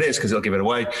explain where it is because it'll give it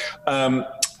away.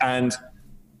 And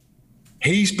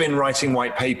he's been writing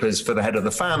white papers for the head of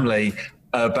the family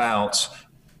about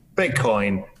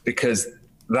Bitcoin because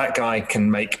that guy can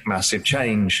make massive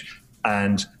change.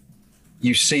 And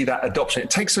you see that adoption.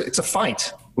 It's a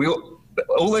fight.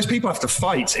 All those people have to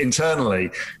fight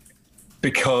internally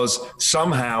because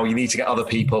somehow you need to get other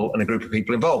people and a group of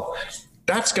people involved.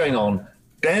 That's going on.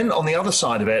 Then on the other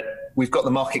side of it, we've got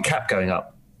the market cap going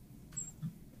up.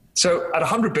 So at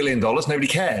 $100 billion, nobody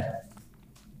cared.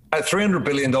 At $300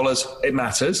 billion, it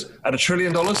matters. At $1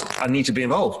 trillion, I need to be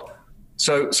involved.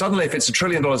 So suddenly, if it's $1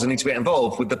 trillion, I need to be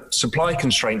involved with the supply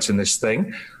constraints in this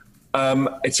thing.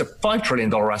 It's a $5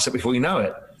 trillion asset before you know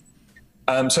it.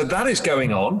 So that is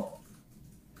going on.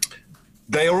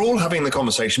 They are all having the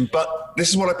conversation, but this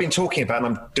is what I've been talking about,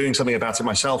 and I'm doing something about it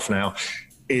myself now,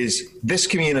 is this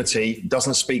community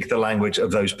doesn't speak the language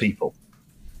of those people.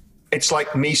 It's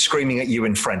like me screaming at you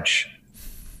in French.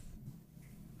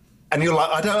 And you're like,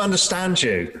 I don't understand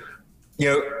you. You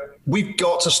know, we've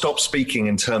got to stop speaking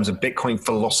in terms of Bitcoin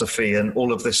philosophy and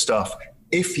all of this stuff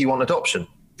if you want adoption.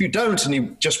 If you don't and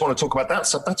you just want to talk about that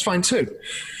stuff, that's fine too.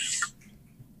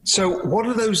 So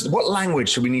what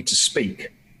language do we need to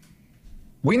speak?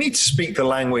 We need to speak the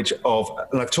language of,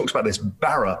 and I've talked about this,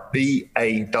 BARRA,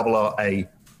 B-A-R-R-A,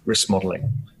 risk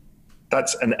modeling.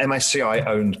 That's an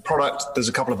MSCI-owned product. There's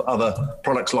a couple of other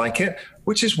products like it,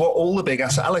 which is what all the big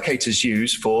asset allocators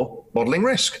use for modeling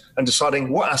risk and deciding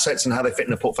what assets and how they fit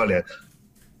in a portfolio.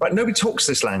 Right? Nobody talks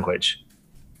this language.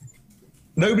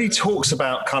 Nobody talks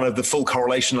about kind of the full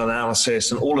correlation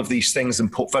analysis and all of these things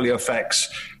and portfolio effects.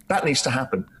 That needs to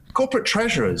happen. Corporate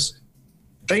treasurers,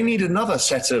 they need another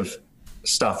set of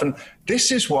stuff. And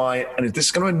this is why, and this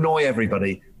is going to annoy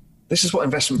everybody, this is what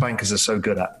investment bankers are so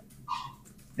good at.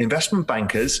 Investment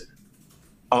bankers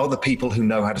are the people who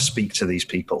know how to speak to these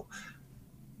people.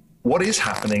 What is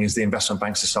happening is the investment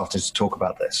banks are starting to talk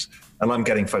about this, and I'm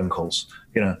getting phone calls.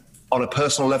 You know, on a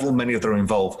personal level, many of them are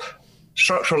involved.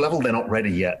 Structural level, they're not ready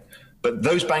yet. But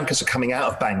those bankers are coming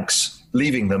out of banks,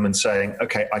 leaving them and saying,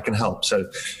 okay, I can help.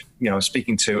 So, you know, I was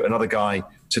speaking to another guy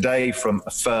today from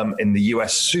a firm in the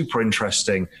US, super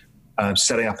interesting,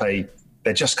 setting up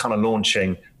they're just kind of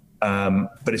launching,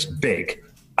 but it's big.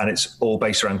 And it's all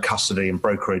based around custody and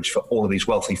brokerage for all of these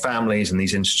wealthy families and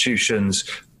these institutions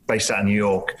based out of New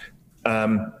York.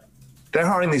 They're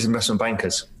hiring these investment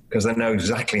bankers because they know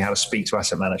exactly how to speak to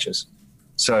asset managers.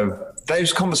 So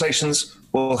those conversations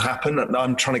will happen.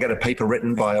 I'm trying to get a paper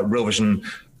written by a Real Vision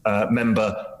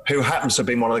member who happens to have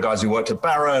been one of the guys who worked at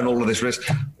BARRA and all of this risk.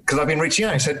 Because I've been reaching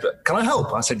out. He said, can I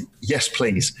help? I said, yes,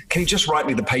 please. Can you just write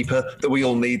me the paper that we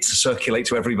all need to circulate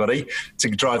to everybody to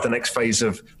drive the next phase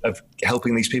of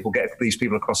helping these people get these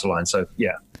people across the line? So,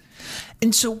 yeah.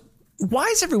 And so why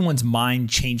is everyone's mind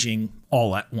changing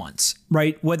all at once,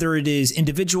 right? Whether it is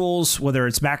individuals, whether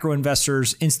it's macro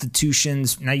investors,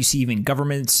 institutions, now you see even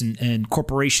governments and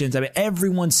corporations. I mean,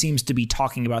 everyone seems to be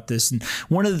talking about this. And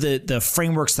one of the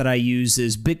frameworks that I use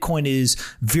is Bitcoin is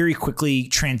very quickly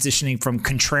transitioning from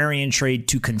contrarian trade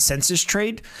to consensus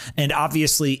trade. And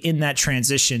obviously in that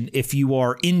transition, if you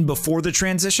are in before the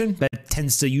transition, that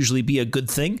tends to usually be a good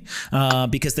thing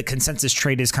because the consensus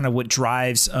trade is kind of what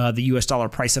drives the US dollar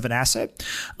price of an asset.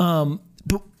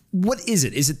 But what is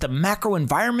it? Is it the macro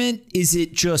environment? Is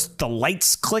it just the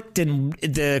lights clicked and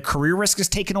the career risk is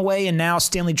taken away and now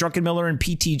Stanley Druckenmiller and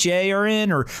PTJ are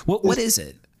in? Or what is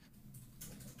it?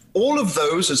 All of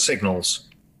those are signals.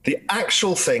 The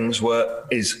actual things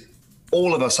is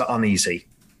all of us are uneasy.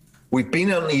 We've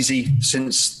been uneasy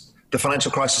since the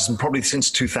financial crisis and probably since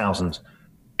 2000.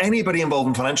 Anybody involved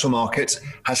in financial markets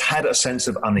has had a sense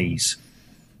of unease.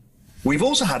 We've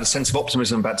also had a sense of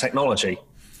optimism about technology.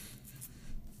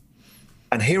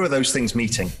 And here are those things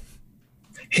meeting.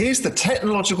 Here's the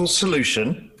technological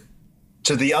solution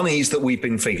to the unease that we've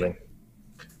been feeling.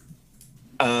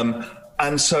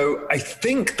 And so I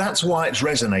think that's why it's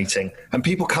resonating. And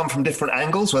people come from different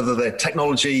angles, whether they're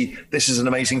technology, this is an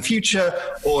amazing future,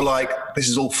 or like, this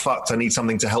is all fucked, I need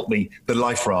something to help me, the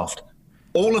life raft.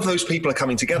 All of those people are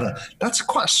coming together. That's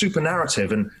quite a super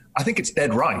narrative. And I think it's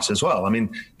dead right as well. I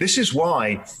mean, this is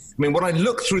why, when I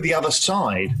look through the other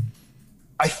side,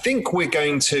 I think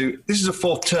this is a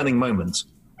fourth turning moment.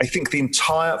 I think the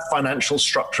entire financial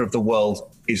structure of the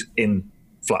world is in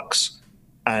flux.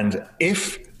 And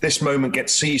if this moment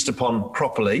gets seized upon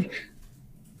properly,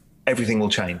 everything will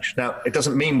change. Now, it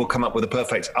doesn't mean we'll come up with a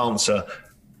perfect answer.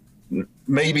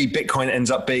 Maybe Bitcoin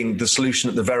ends up being the solution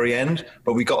at the very end,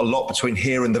 but we've got a lot between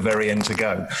here and the very end to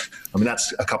go. I mean,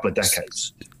 that's a couple of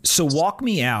decades. So walk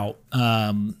me out,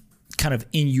 kind of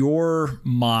in your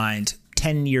mind,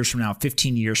 10 years from now,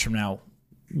 15 years from now,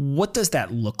 what does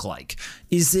that look like?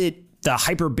 Is it the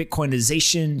hyper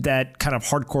Bitcoinization that kind of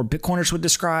hardcore Bitcoiners would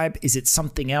describe? Is it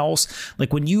something else?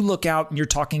 Like when you look out and you're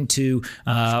talking to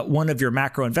one of your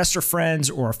macro investor friends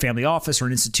or a family office or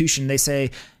an institution, they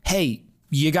say, hey,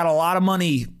 you got a lot of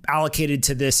money allocated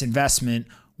to this investment.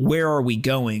 Where are we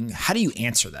going? How do you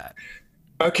answer that?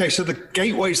 Okay, so the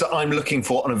gateways that I'm looking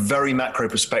for on a very macro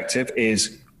perspective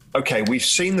is, okay, we've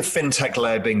seen the fintech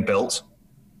layer being built.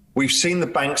 We've seen the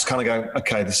banks kind of go,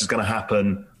 okay, this is going to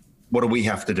happen. What do we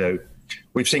have to do?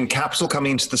 We've seen capital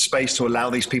coming into the space to allow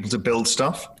these people to build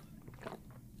stuff.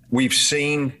 We've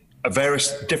seen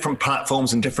various different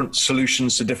platforms and different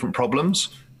solutions to different problems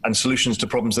and solutions to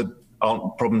problems that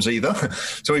aren't problems either.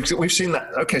 So we've seen that.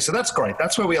 Okay, so that's great.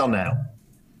 That's where we are now.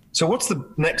 So what's the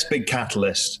next big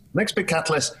catalyst? Next big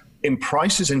catalyst in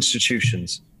prices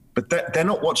institutions, but they're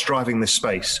not what's driving this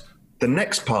space. The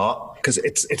next part, because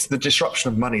it's the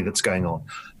disruption of money that's going on.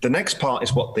 The next part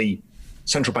is what the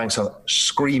central banks are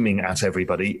screaming at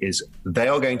everybody is they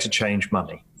are going to change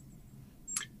money.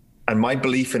 And my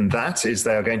belief in that is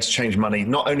they are going to change money,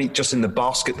 not only just in the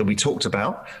basket that we talked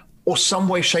about, or some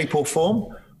way, shape or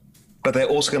form, but they're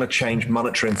also going to change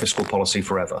monetary and fiscal policy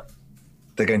forever.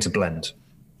 They're going to blend.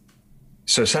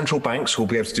 So central banks will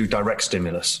be able to do direct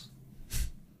stimulus.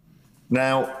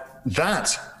 Now,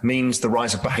 that means the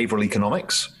rise of behavioral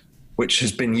economics, which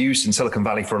has been used in Silicon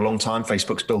Valley for a long time.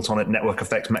 Facebook's built on it, network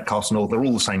effects, Metcalfe and all, they're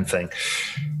all the same thing.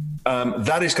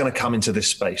 That is going to come into this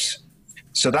space.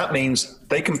 So that means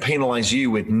they can penalize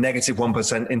you with negative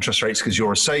 1% interest rates because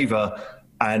you're a saver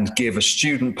and give a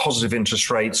student positive interest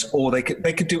rates, or they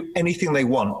could do anything they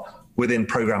want within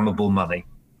programmable money.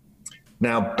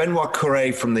 Now, Benoit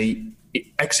Cœuré from the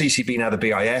ex-ECB, now the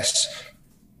BIS,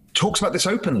 talks about this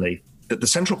openly, that the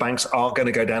central banks are going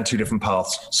to go down two different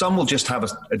paths. Some will just have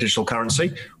a digital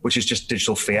currency, which is just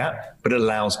digital fiat, but it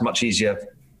allows much easier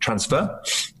transfer.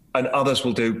 And others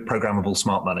will do programmable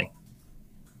smart money.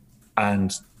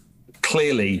 And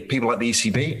clearly, people like the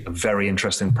ECB are very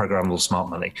interested in programmable smart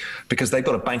money because they've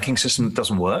got a banking system that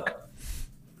doesn't work.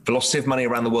 Velocity of money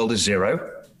around the world is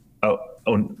zero, or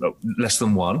less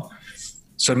than 1.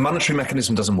 So monetary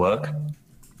mechanism doesn't work.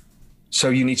 So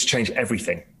you need to change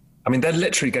everything. I mean, they're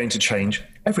literally going to change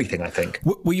everything, I think.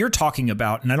 What you're talking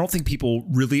about, and I don't think people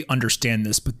really understand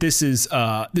this, but this is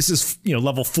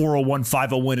level 401,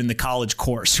 501 in the college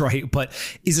course, right? But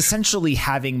is essentially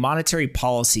having monetary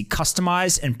policy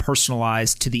customized and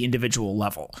personalized to the individual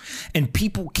level. And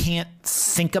people can't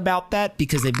think about that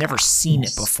because they've never seen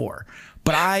it before.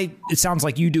 But it sounds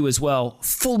like you do as well,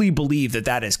 fully believe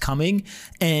that is coming.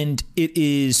 And it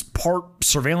is part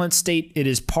surveillance state. It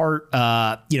is part,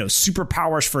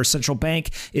 superpowers for a central bank.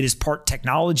 It is part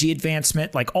technology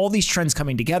advancement, like all these trends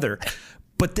coming together.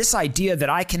 But this idea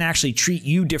that I can actually treat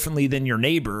you differently than your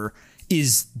neighbor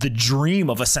is the dream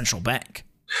of a central bank.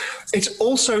 It's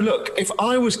also, look, if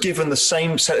I was given the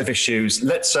same set of issues,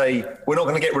 let's say we're not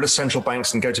going to get rid of central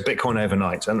banks and go to Bitcoin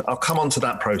overnight, and I'll come on to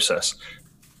that process.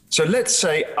 So let's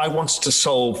say I wanted to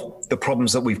solve the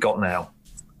problems that we've got now.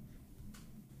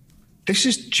 This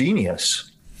is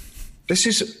genius. This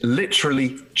is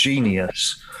literally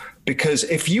genius. Because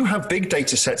if you have big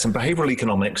data sets and behavioral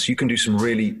economics, you can do some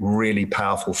really, really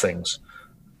powerful things.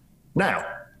 Now,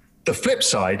 the flip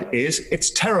side is it's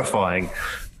terrifying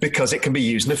because it can be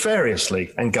used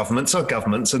nefariously, and governments are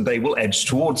governments and they will edge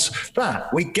towards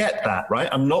that. We get that, right?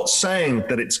 I'm not saying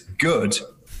that it's good,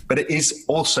 but it is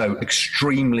also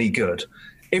extremely good.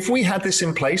 If we had this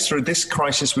in place through this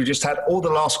crisis we just had, or the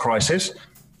last crisis,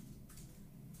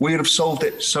 we would have solved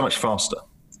it so much faster.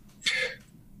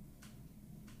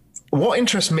 What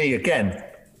interests me, again,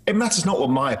 it matters not what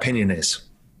my opinion is.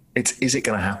 It's, is it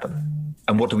going to happen?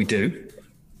 And what do we do?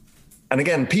 And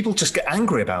again, people just get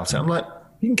angry about it. I'm like,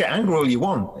 you can get angry all you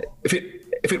want. If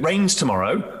it rains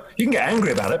tomorrow, you can get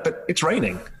angry about it, but it's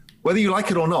raining. Whether you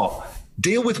like it or not,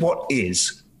 deal with what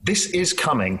is. This is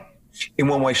coming in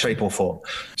one way, shape, or form.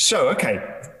 So,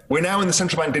 okay, we're now in the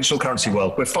central bank digital currency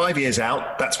world. We're 5 years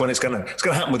out. That's when it's going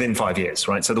to happen within 5 years,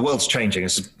 right? So the world's changing.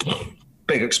 It's a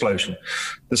big explosion.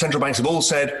 The central banks have all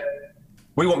said,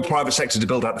 we want the private sector to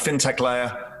build out the fintech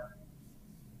layer.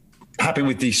 Happy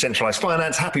with decentralized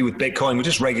finance, happy with Bitcoin. We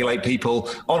just regulate people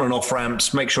on and off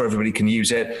ramps, make sure everybody can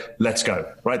use it. Let's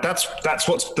go, right? That's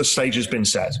what the stage has been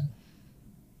set.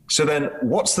 So then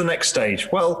what's the next stage?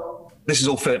 Well, this is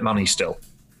all fiat money still.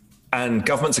 And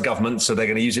governments are governments, so they're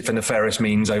going to use it for nefarious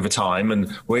means over time. And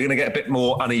we're going to get a bit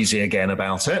more uneasy again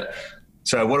about it.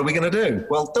 So what are we going to do?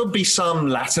 Well, there'll be some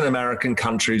Latin American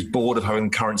countries bored of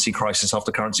having currency crisis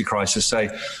after currency crisis say,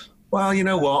 well, you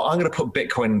know what? I'm going to put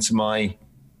Bitcoin into my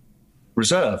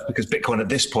reserve because Bitcoin at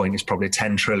this point is probably a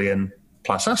 10 trillion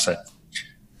plus asset.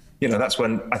 that's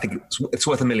when I think it's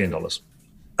worth $1 million.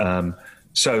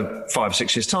 So 5 or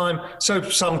 6 years time. So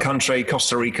some country,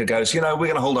 Costa Rica, goes, we're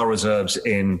going to hold our reserves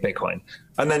in Bitcoin.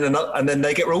 And then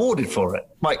they get rewarded for it.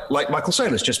 Like Michael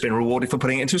Saylor's just been rewarded for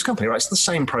putting it into his company, right? It's the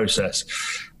same process.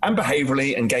 And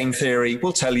behaviorally and game theory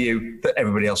will tell you that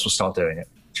everybody else will start doing it.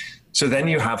 So then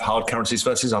you have hard currencies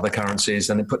versus other currencies,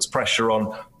 and it puts pressure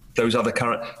on those other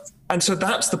and so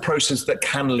that's the process that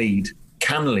can lead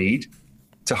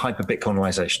to hyper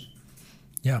Bitcoinization.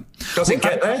 Yeah. Does it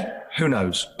get there? Who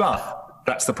knows? But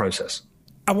that's the process.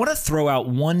 I want to throw out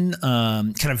one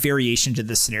kind of variation to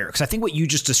this scenario, because I think what you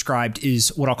just described is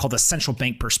what I'll call the central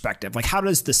bank perspective. Like, how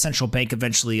does the central bank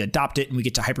eventually adopt it and we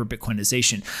get to hyper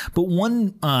Bitcoinization? But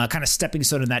one kind of stepping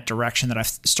stone in that direction that I've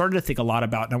started to think a lot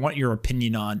about, and I want your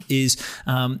opinion on, is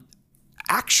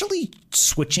actually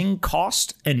switching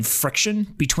cost and friction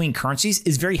between currencies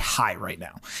is very high right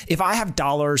now. If I have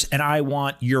dollars and I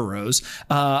want euros,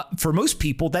 for most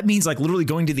people, that means like literally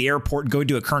going to the airport and going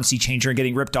to a currency changer and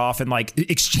getting ripped off and like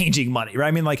exchanging money, right?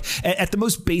 I mean, like at the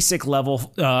most basic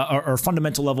level or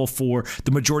fundamental level for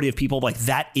the majority of people, like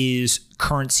that is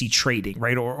currency trading,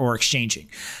 right? Or exchanging.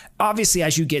 Obviously,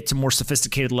 as you get to more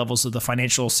sophisticated levels of the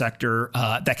financial sector,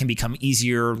 that can become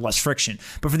easier, less friction.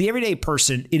 But for the everyday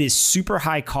person, it is super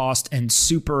high cost and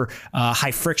super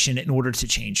high friction in order to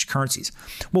change currencies.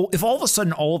 Well, if all of a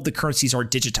sudden all of the currencies are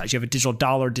digitized, you have a digital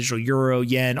dollar, digital euro,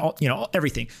 yen,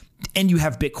 everything, and you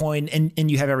have Bitcoin and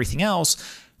you have everything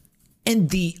else, and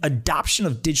the adoption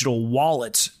of digital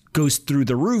wallets goes through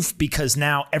the roof because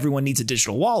now everyone needs a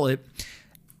digital wallet,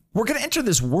 we're going to enter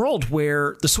this world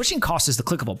where the switching cost is the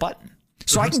click of a button.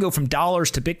 So I can go from dollars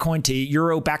to Bitcoin to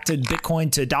euro, back to Bitcoin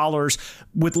to dollars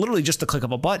with literally just the click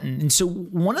of a button. And so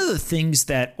one of the things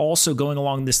that also going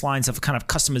along this lines of kind of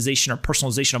customization or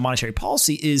personalization of monetary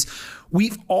policy is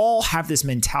we've all have this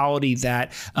mentality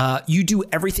that you do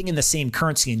everything in the same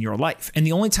currency in your life. And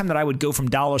the only time that I would go from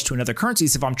dollars to another currency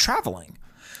is if I'm traveling.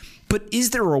 But is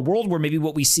there a world where maybe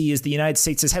what we see is the United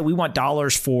States says, hey, we want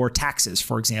dollars for taxes,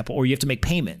 for example, or you have to make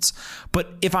payments. But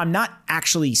if I'm not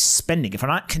actually spending, if I'm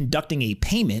not conducting a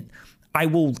payment, I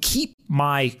will keep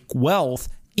my wealth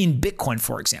in Bitcoin,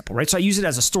 for example, right? So I use it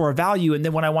as a store of value. And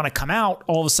then when I want to come out,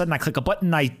 all of a sudden I click a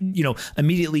button, I,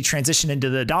 immediately transition into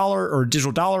the dollar or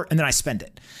digital dollar, and then I spend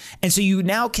it. And so you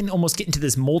now can almost get into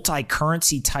this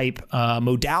multi-currency type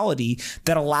modality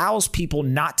that allows people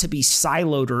not to be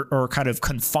siloed or kind of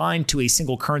confined to a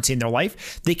single currency in their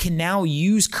life. They can now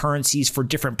use currencies for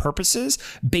different purposes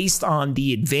based on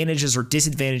the advantages or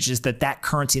disadvantages that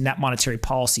currency and that monetary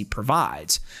policy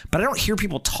provides. But I don't hear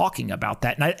people talking about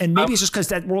that. And maybe it's just because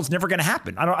that world's never going to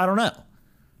happen. I don't know.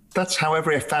 That's how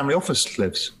every family office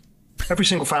lives. Every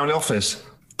single family office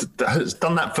has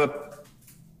done that for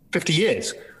 50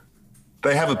 years.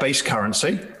 They have a base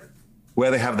currency where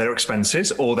they have their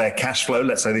expenses or their cash flow.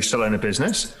 Let's say they still own a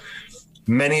business.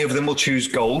 Many of them will choose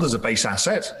gold as a base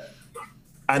asset,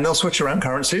 and they'll switch around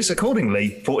currencies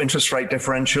accordingly for interest rate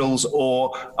differentials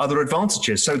or other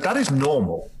advantages. So that is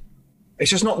normal. It's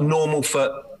just not normal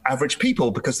for average people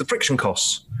because the friction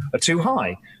costs are too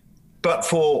high. But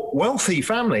for wealthy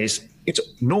families, it's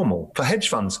normal. For hedge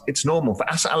funds, it's normal. For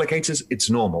asset allocators, it's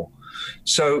normal.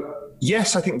 So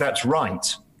yes, I think that's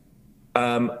right.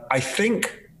 I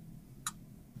think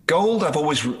gold I've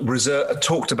always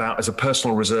talked about as a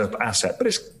personal reserve asset, but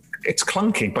it's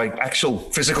clunky by actual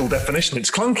physical definition.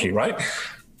 It's clunky, right?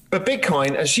 But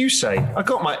Bitcoin, as you say, I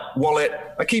got my wallet,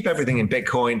 I keep everything in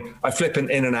Bitcoin, I flip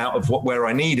in and out of where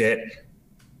I need it,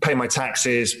 pay my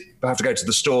taxes, I have to go to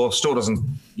the store doesn't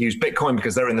use Bitcoin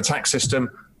because they're in the tax system.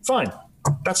 Fine,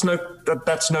 that's no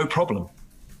problem.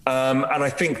 And I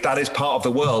think that is part of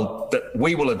the world that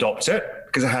we will adopt it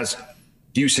because it has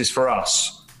uses for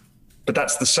us, but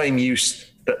that's the same use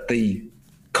that the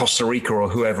Costa Rica or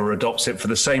whoever adopts it for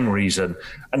the same reason.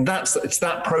 And it's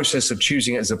that process of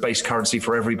choosing it as a base currency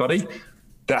for everybody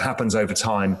that happens over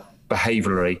time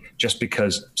behaviorally, just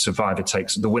because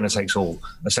the winner takes all,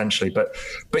 essentially. But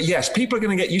yes, people are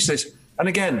going to get used to this. And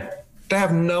again, they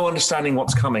have no understanding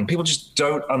what's coming. People just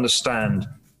don't understand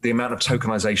the amount of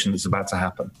tokenization that's about to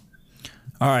happen.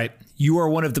 All right. You are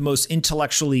one of the most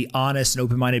intellectually honest and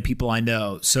open-minded people I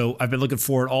know. So I've been looking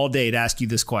forward all day to ask you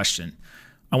this question.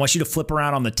 I want you to flip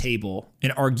around on the table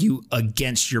and argue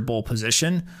against your bull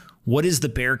position. What is the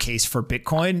bear case for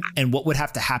Bitcoin, and what would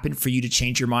have to happen for you to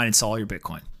change your mind and sell all your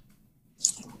Bitcoin?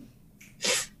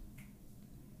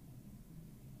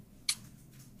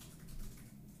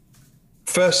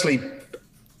 Firstly,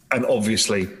 and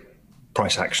obviously,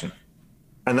 price action.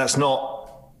 And that's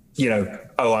not,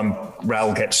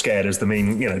 Raoul gets scared as the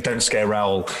meme, don't scare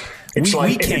Raoul.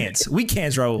 We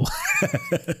can't, Raoul.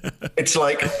 It's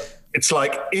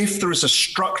like if there is a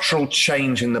structural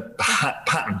change in the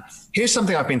pattern. Here's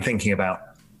something I've been thinking about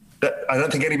that I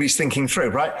don't think anybody's thinking through,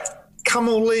 right? Come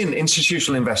all in,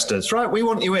 institutional investors, right? We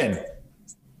want you in.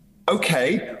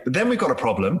 Okay, but then we've got a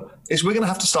problem, is we're going to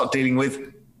have to start dealing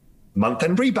with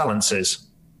month-end rebalances,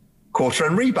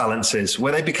 quarter-end rebalances,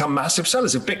 where they become massive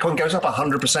sellers. If Bitcoin goes up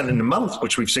 100% in a month,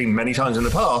 which we've seen many times in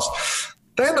the past,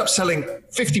 they end up selling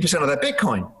 50% of their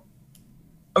Bitcoin.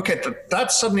 Okay,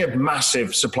 that's suddenly a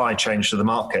massive supply change to the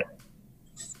market.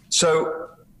 So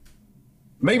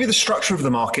maybe the structure of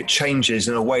the market changes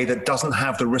in a way that doesn't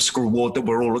have the risk reward that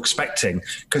we're all expecting,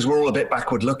 because we're all a bit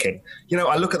backward looking.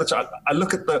 I look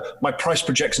at my price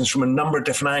projections from a number of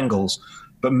different angles,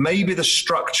 but maybe the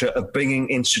structure of bringing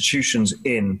institutions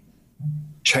in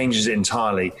changes it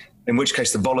entirely, in which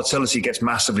case the volatility gets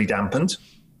massively dampened,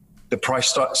 the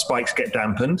price spikes get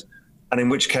dampened, and in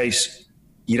which case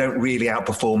you don't really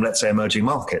outperform, let's say, emerging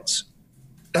markets.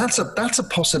 That's a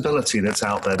possibility that's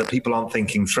out there that people aren't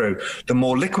thinking through. The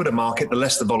more liquid a market, the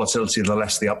less the volatility, the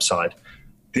less the upside.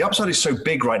 The upside is so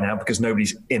big right now because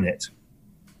nobody's in it.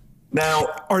 Now,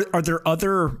 are there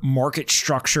other market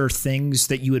structure things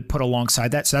that you would put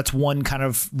alongside that? So that's one kind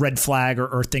of red flag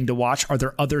or thing to watch. Are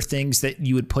there other things that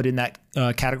you would put in that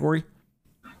category?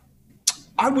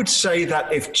 I would say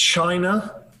that if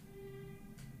China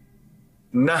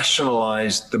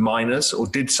nationalized the miners or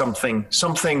did something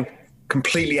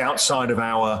completely outside of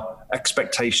our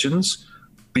expectations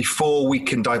before we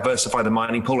can diversify the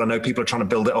mining pool. I know people are trying to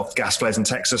build it off gas flares in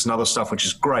Texas and other stuff, which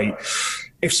is great.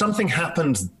 If something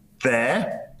happened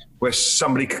there where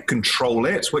somebody could control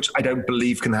it, which I don't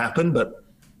believe can happen, but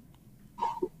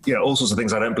all sorts of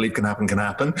things I don't believe can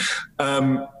happen.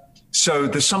 So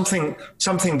there's something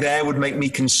there would make me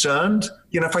concerned.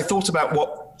 If I thought about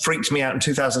what freaked me out in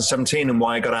 2017 and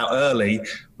why I got out early,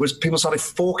 was people started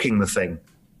forking the thing.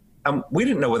 And we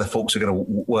didn't know whether forks were going to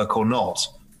work or not.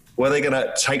 Were they going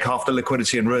to take half the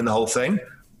liquidity and ruin the whole thing?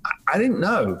 I didn't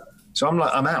know. So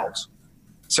I'm out.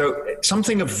 So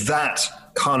something of that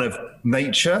kind of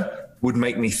nature would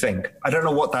make me think. I don't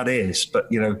know what that is, but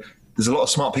there's a lot of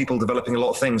smart people developing a lot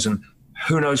of things, and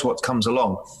who knows what comes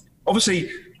along.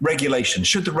 Obviously, regulation.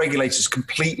 Should the regulators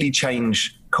completely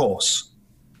change course?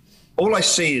 All I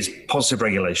see is positive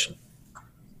regulation.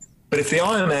 But if the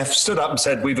IMF stood up and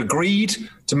said, we've agreed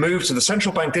to move to the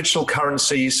central bank digital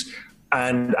currencies,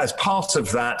 and as part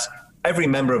of that, every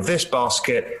member of this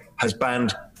basket has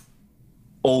banned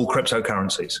all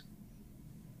cryptocurrencies,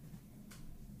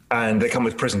 and they come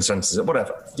with prison sentences or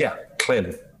whatever. Yeah,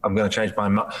 clearly, I'm going to change my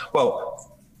mind. Well,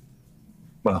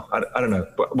 I don't know.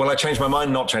 Will I change my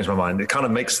mind? Not change my mind. It kind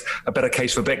of makes a better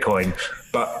case for Bitcoin,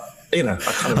 but I kind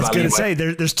of I was going to say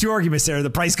there's two arguments there. The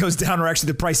price goes down, or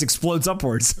actually the price explodes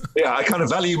upwards. Yeah, I kind of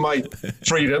value my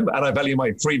freedom, and I value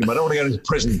my freedom. I don't want to go to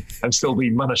prison and still be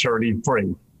monetarily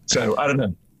free. So I don't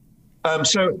know.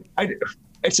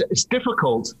 It's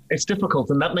difficult. It's difficult,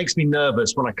 and that makes me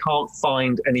nervous when I can't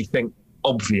find anything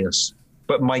obvious.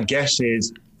 But my guess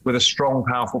is, with a strong,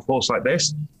 powerful force like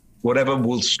this, whatever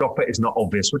will stop it is not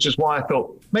obvious, which is why I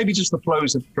thought maybe just the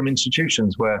flows from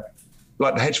institutions where,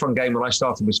 like the hedge fund game when I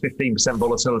started was 15%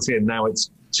 volatility and now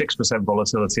it's 6%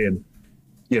 volatility, and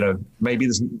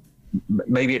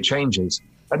maybe it changes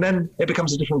and then it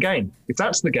becomes a different game. If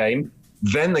that's the game,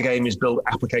 then the game is build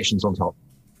applications on top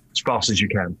as fast as you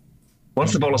can.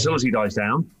 Once the volatility dies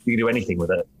down, you can do anything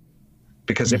with it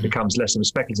because it becomes less of a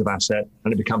speculative asset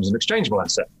and it becomes an exchangeable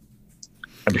asset.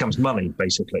 It becomes money,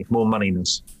 basically, more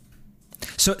moneyness.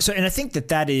 So, and I think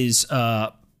that is,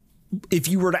 if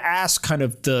you were to ask kind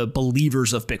of the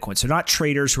believers of Bitcoin, so not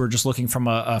traders who are just looking from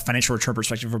a financial return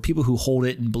perspective, or people who hold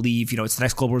it and believe, it's the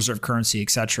next global reserve currency, et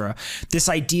cetera. This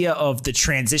idea of the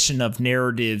transition of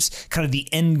narratives, kind of the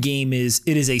end game is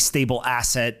it is a stable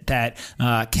asset that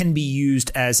can be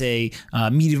used as a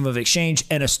medium of exchange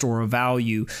and a store of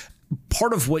value.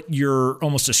 Part of what you're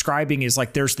almost describing is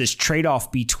like there's this trade-off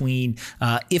between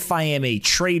if I am a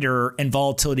trader and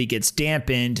volatility gets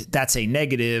dampened, that's a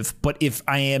negative. But if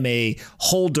I am a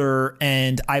holder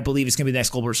and I believe it's going to be the next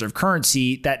global reserve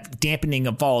currency, that dampening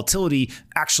of volatility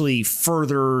actually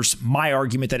furthers my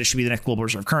argument that it should be the next global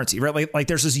reserve currency, right? Like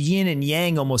there's this yin and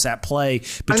yang almost at play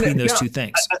between those two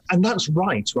things. And that's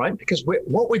right? Because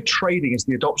what we're trading is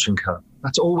the adoption curve.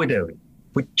 That's all we're doing.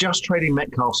 We're just trading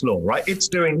Metcalfe's law, right? It's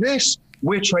doing this.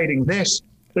 We're trading this.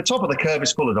 The top of the curve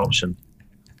is full adoption.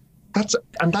 That's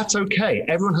okay.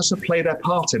 Everyone has to play their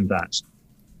part in that.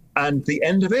 And the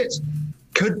end of it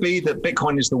could be that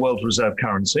Bitcoin is the world's reserve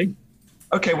currency.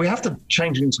 Okay, we have to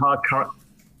change the entire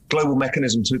global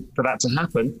mechanism for that to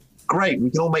happen, great. We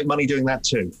can all make money doing that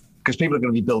too, because people are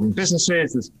going to be building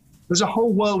businesses. There's a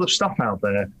whole world of stuff out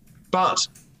there. But,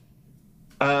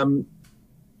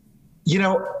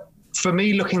 for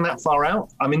me, looking that far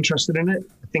out, I'm interested in it.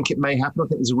 I think it may happen. I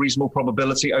think there's a reasonable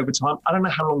probability over time. I don't know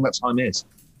how long that time is.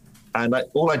 And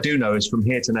all I do know is from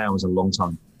here to now is a long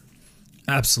time.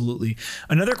 Absolutely.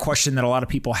 Another question that a lot of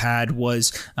people had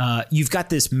was, you've got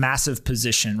this massive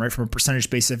position, right, from a percentage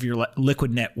base of your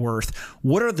liquid net worth.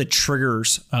 What are the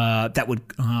triggers that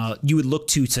you would look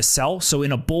to sell? So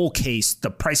in a bull case,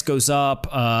 the price goes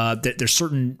up. There's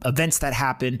certain events that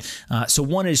happen. So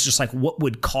one is just like what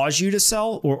would cause you to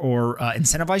sell or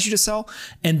incentivize you to sell?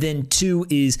 And then two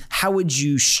is how would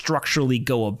you structurally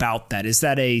go about that? Is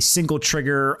that a single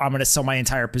trigger, I'm going to sell my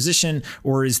entire position,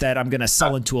 or is that I'm going to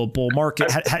sell into a bull market?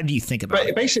 How do you think about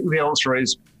it? Basically, the answer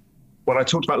is what I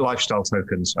talked about, lifestyle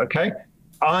tokens. Okay.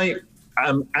 I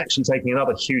am actually taking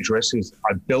another huge risk is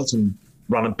I've built and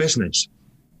run a business.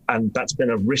 And that's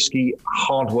been a risky,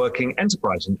 hardworking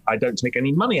enterprise. And I don't take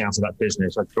any money out of that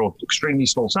business. I draw an extremely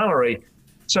small salary.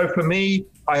 So for me,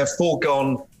 I have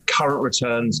foregone current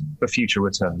returns for future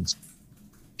returns.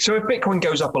 So if Bitcoin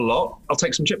goes up a lot, I'll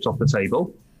take some chips off the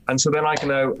table. And so then I can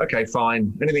know, okay,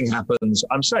 fine, anything happens,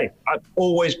 I'm safe. I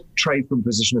always trade from a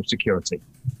position of security.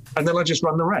 And then I just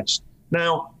run the rest.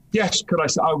 Now, yes,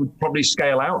 I would probably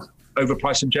scale out over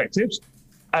price objectives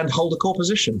and hold a core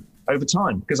position over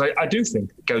time, because I do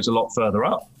think it goes a lot further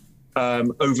up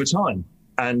over time.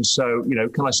 And so,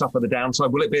 can I suffer the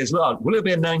downside? Will it be as large? Will it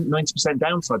be a 90%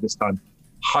 downside this time?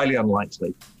 Highly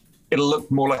unlikely. It'll look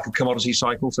more like a commodity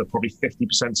cycle, so probably 50%,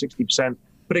 60%.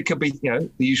 But it could be, the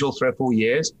usual 3 or 4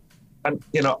 years. And,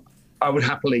 I would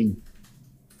happily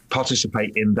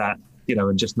participate in that,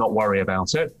 and just not worry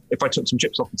about it. If I took some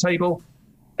chips off the table,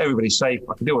 everybody's safe.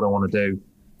 I can do what I want to do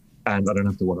and I don't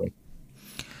have to worry.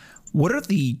 What are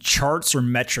the charts or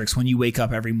metrics when you wake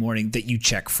up every morning that you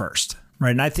check first?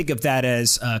 Right. And I think of that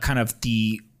as kind of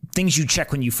the things you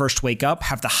check when you first wake up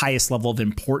have the highest level of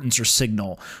importance or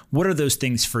signal. What are those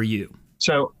things for you?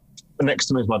 So next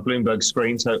to me is my Bloomberg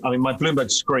screen. So, my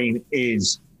Bloomberg screen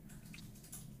is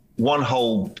one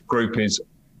whole group is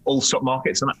all stock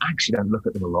markets, and I actually don't look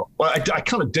at them a lot. Well, I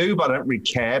kind of do, but I don't really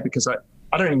care because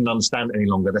I don't even understand it any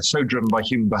longer. They're so driven by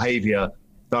human behavior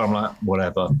that I'm like,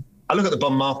 whatever. I look at the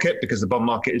bond market because the bond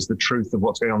market is the truth of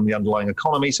what's going on in the underlying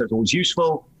economy. So it's always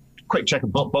useful. Quick check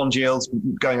of bond yields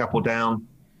going up or down,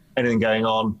 anything going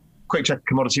on. Quick check of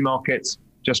commodity markets,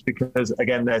 just because,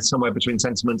 again, they're somewhere between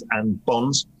sentiment and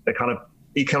bonds. They're kind of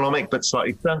economic, but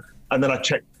slightly thin. And then I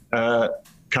check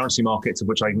currency markets, of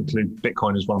which I include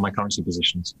Bitcoin as one of my currency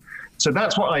positions. So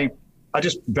that's what I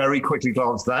just very quickly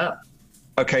glance that.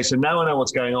 Okay, so now I know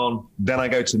what's going on. Then I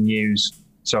go to news.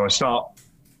 So I start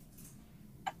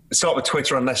with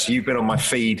Twitter, unless you've been on my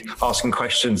feed asking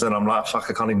questions, and I'm like, fuck,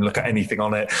 I can't even look at anything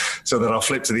on it. So then I'll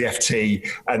flip to the FT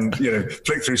and,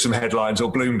 flick through some headlines or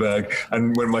Bloomberg.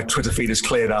 And when my Twitter feed is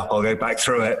cleared up, I'll go back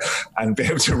through it and be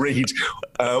able to read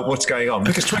what's going on.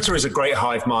 Because Twitter is a great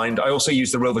hive mind. I also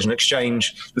use the Real Vision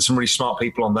Exchange. There's some really smart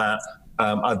people on that.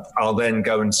 I'll then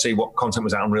go and see what content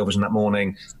was out on Real Vision that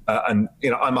morning. And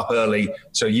I'm up early.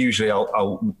 So usually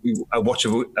I'll watch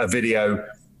a video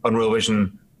on Real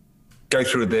Vision, go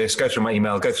through my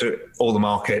email, go through all the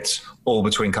markets, all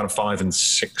between kind of 5 and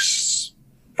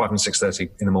 6:30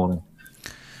 in the morning.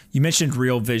 You mentioned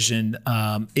Real Vision.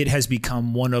 It has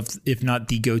become one of, if not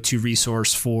the go-to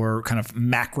resource for kind of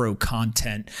macro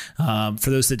content. For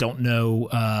those that don't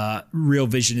know, Real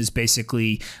Vision is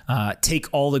basically take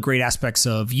all the great aspects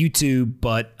of YouTube,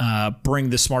 but bring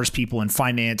the smartest people in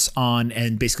finance on,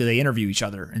 and basically they interview each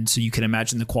other. And so you can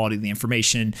imagine the quality of the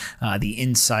information, the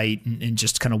insight, and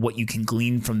just kind of what you can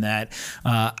glean from that.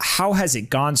 How has it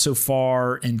gone so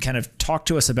far? And kind of talk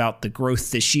to us about the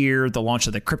growth this year, the launch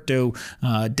of the crypto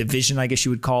division, I guess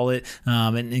you would call it,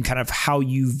 and kind of how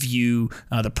you view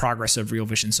the progress of Real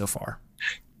Vision so far.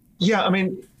 Yeah,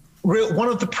 one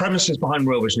of the premises behind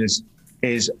Real Vision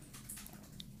is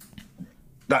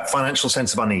that financial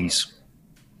sense of unease.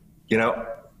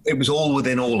 It was all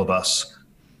within all of us,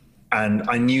 and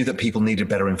I knew that people needed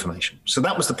better information. So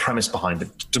that was the premise behind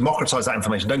it. Democratize that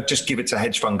information. Don't just give it to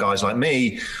hedge fund guys like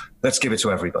me. Let's give it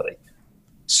to everybody.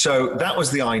 So that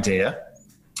was the idea.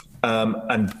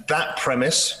 And that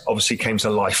premise obviously came to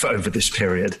life over this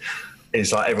period,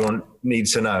 is like everyone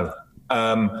needs to know.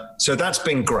 So that's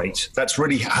been great. That's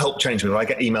really helped change me. I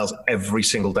get emails every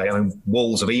single day.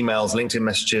 Walls of emails, LinkedIn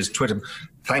messages, Twitter,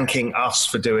 thanking us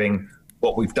for doing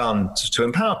what we've done to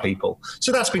empower people.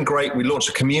 So that's been great. We launched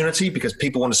a community because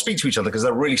people want to speak to each other because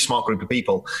they're a really smart group of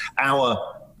people. Our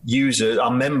users,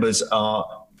 our members are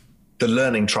the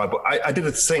learning tribe. I did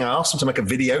a thing. I asked them to make a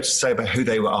video to say about who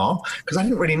they are, because I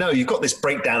didn't really know. You've got this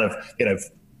breakdown of,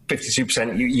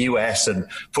 52% US and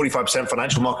 45%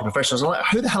 financial market professionals. I'm like,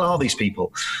 who the hell are these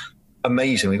people?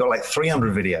 Amazing. We've got like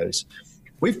 300 videos.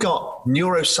 We've got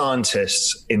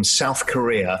neuroscientists in South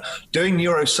Korea doing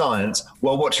neuroscience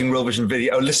while watching Real Vision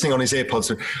video, or listening on his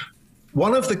earpods.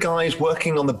 One of the guys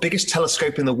working on the biggest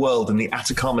telescope in the world in the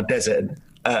Atacama Desert,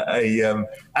 a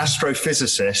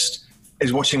astrophysicist,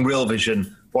 is watching Real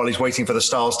Vision while he's waiting for the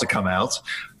stars to come out.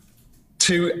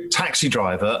 To taxi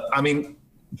driver,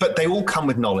 but they all come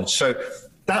with knowledge. So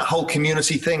that whole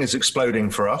community thing is exploding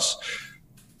for us.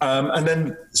 And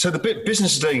then, so the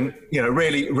business is doing,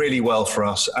 really, really well for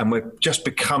us. And we're just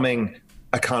becoming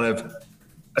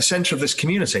a center of this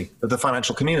community, of the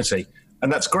financial community.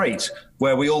 And that's great,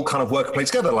 where we all kind of work and play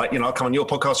together. Like, I'll come on your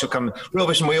podcast, you'll come Real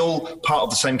Vision, we're all part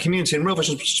of the same community. And Real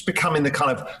Vision is just becoming the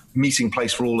kind of meeting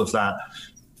place for all of that.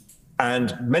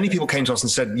 And many people came to us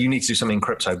and said, you need to do something in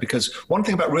crypto, because one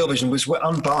thing about Real Vision was we're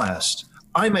unbiased.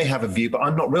 I may have a view, but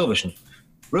I'm not Real Vision.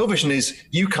 Real Vision is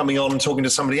you coming on and talking to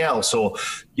somebody else, or,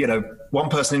 one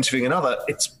person interviewing another.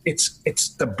 It's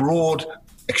the broad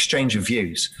exchange of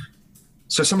views.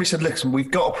 So somebody said, listen,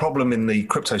 we've got a problem in the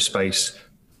crypto space.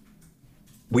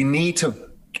 We need to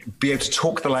be able to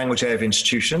talk the language of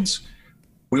institutions.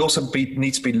 We also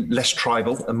need to be less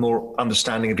tribal and more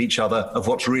understanding of each other, of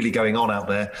what's really going on out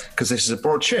there, because this is a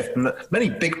broad shift. And many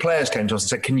big players came to us and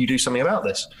said, can you do something about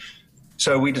this?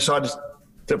 So we decided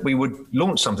that we would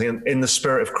launch something in the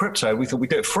spirit of crypto. We thought we'd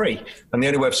do it free. And the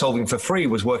only way of solving for free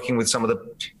was working with some of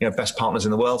the best partners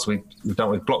in the world. So we've done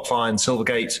it with BlockFi and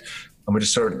Silvergate, and we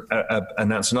just sort of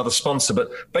announced another sponsor.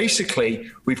 But basically,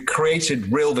 we've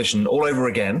created Real Vision all over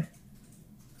again,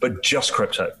 but just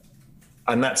crypto.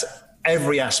 And that's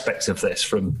every aspect of this,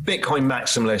 from Bitcoin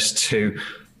maximalists to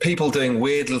people doing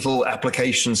weird little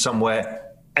applications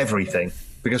somewhere, everything.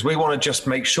 Because we want to just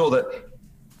make sure that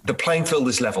the playing field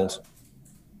is leveled.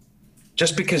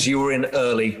 Just because you were in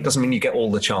early doesn't mean you get all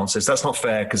the chances. That's not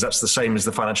fair, because that's the same as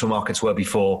the financial markets were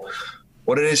before.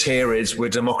 What it is here is we're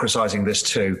democratizing this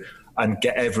too, and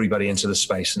get everybody into the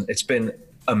space. And it's been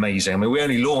amazing. We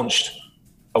only launched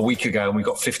a week ago and we've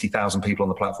got 50,000 people on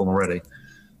the platform already.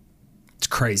 It's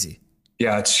crazy.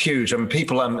 Yeah, it's huge.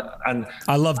 People and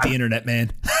I love the internet,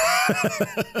 man.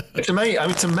 It's amazing.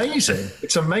 It's amazing.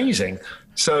 It's amazing.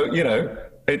 So,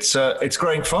 it's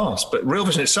growing fast. But Real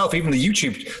Vision itself, even the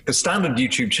standard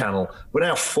YouTube channel, we're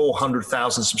now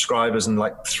 400,000 subscribers and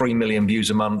like 3 million views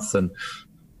a month. And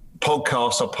our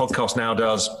podcast now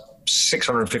does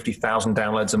 650,000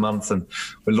 downloads a month, and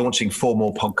we're launching 4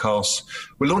 more podcasts.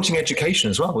 We're launching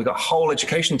education as well. We've got whole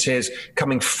education tiers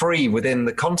coming free within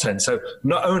the content. So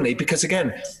not only, because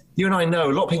again, you and I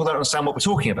know a lot of people don't understand what we're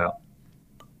talking about.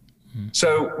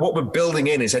 So what we're building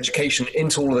in is education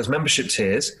into all of those membership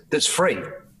tiers that's free,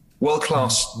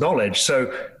 world-class knowledge.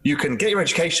 So you can get your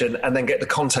education and then get the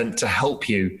content to help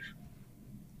you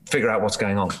figure out what's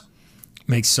going on.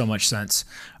 Makes so much sense.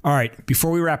 All right,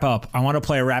 before we wrap up, I want to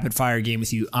play a rapid fire game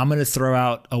with you. I'm going to throw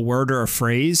out a word or a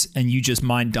phrase, and you just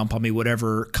mind dump on me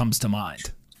whatever comes to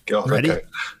mind. Ready? Okay.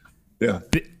 Yeah.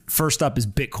 First up is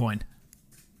Bitcoin.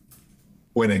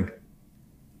 Winning.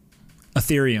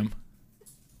 Ethereum.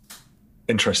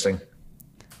 Interesting.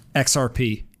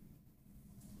 XRP.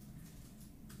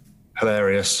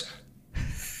 Hilarious.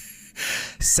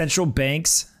 Central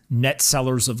banks, net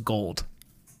sellers of gold.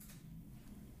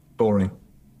 Boring.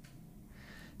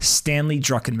 Stanley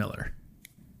Druckenmiller.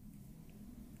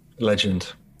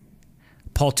 Legend.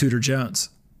 Paul Tudor Jones.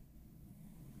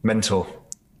 Mentor.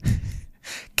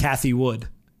 Cathie Wood.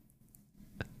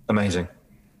 Amazing.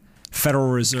 Federal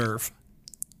Reserve.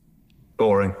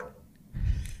 Boring.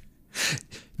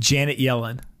 Janet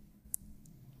Yellen.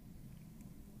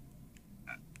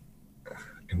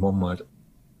 In one word.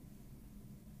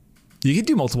 You can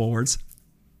do multiple words.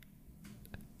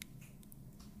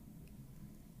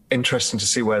 Interesting to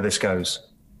see where this goes.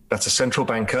 That's a central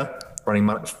banker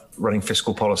running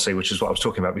fiscal policy, which is what I was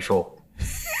talking about before.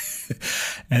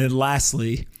 And then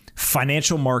lastly,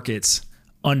 financial markets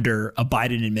under a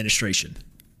Biden administration.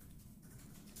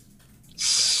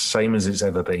 Same as it's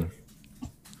ever been.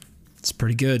 It's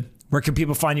pretty good. Where can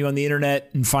people find you on the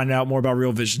internet and find out more about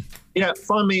Real Vision? Yeah,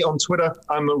 find me on Twitter.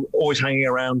 I'm always hanging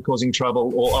around, causing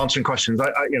trouble or answering questions.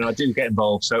 I do get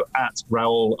involved. So at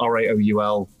Raoul,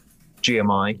 RAOUL,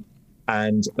 GMI,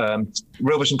 and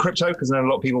Real Vision Crypto, because I know a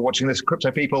lot of people watching this,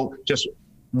 crypto people, just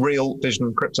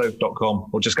realvisioncrypto.com,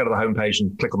 or just go to the homepage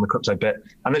and click on the crypto bit,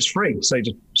 and it's free. So you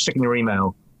just stick in your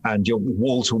email and you're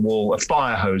wall to wall, a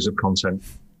fire hose of content.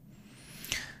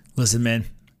 Listen, man,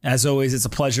 As always, it's a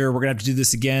pleasure. We're going to have to do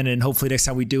this again. And hopefully next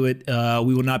time we do it,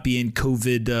 we will not be in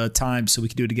COVID time, so we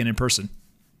can do it again in person.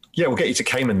 Yeah, we'll get you to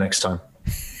Cayman next time.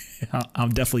 I'm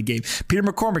definitely game. Peter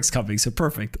McCormack's coming, so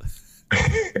perfect.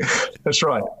 That's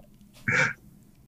right.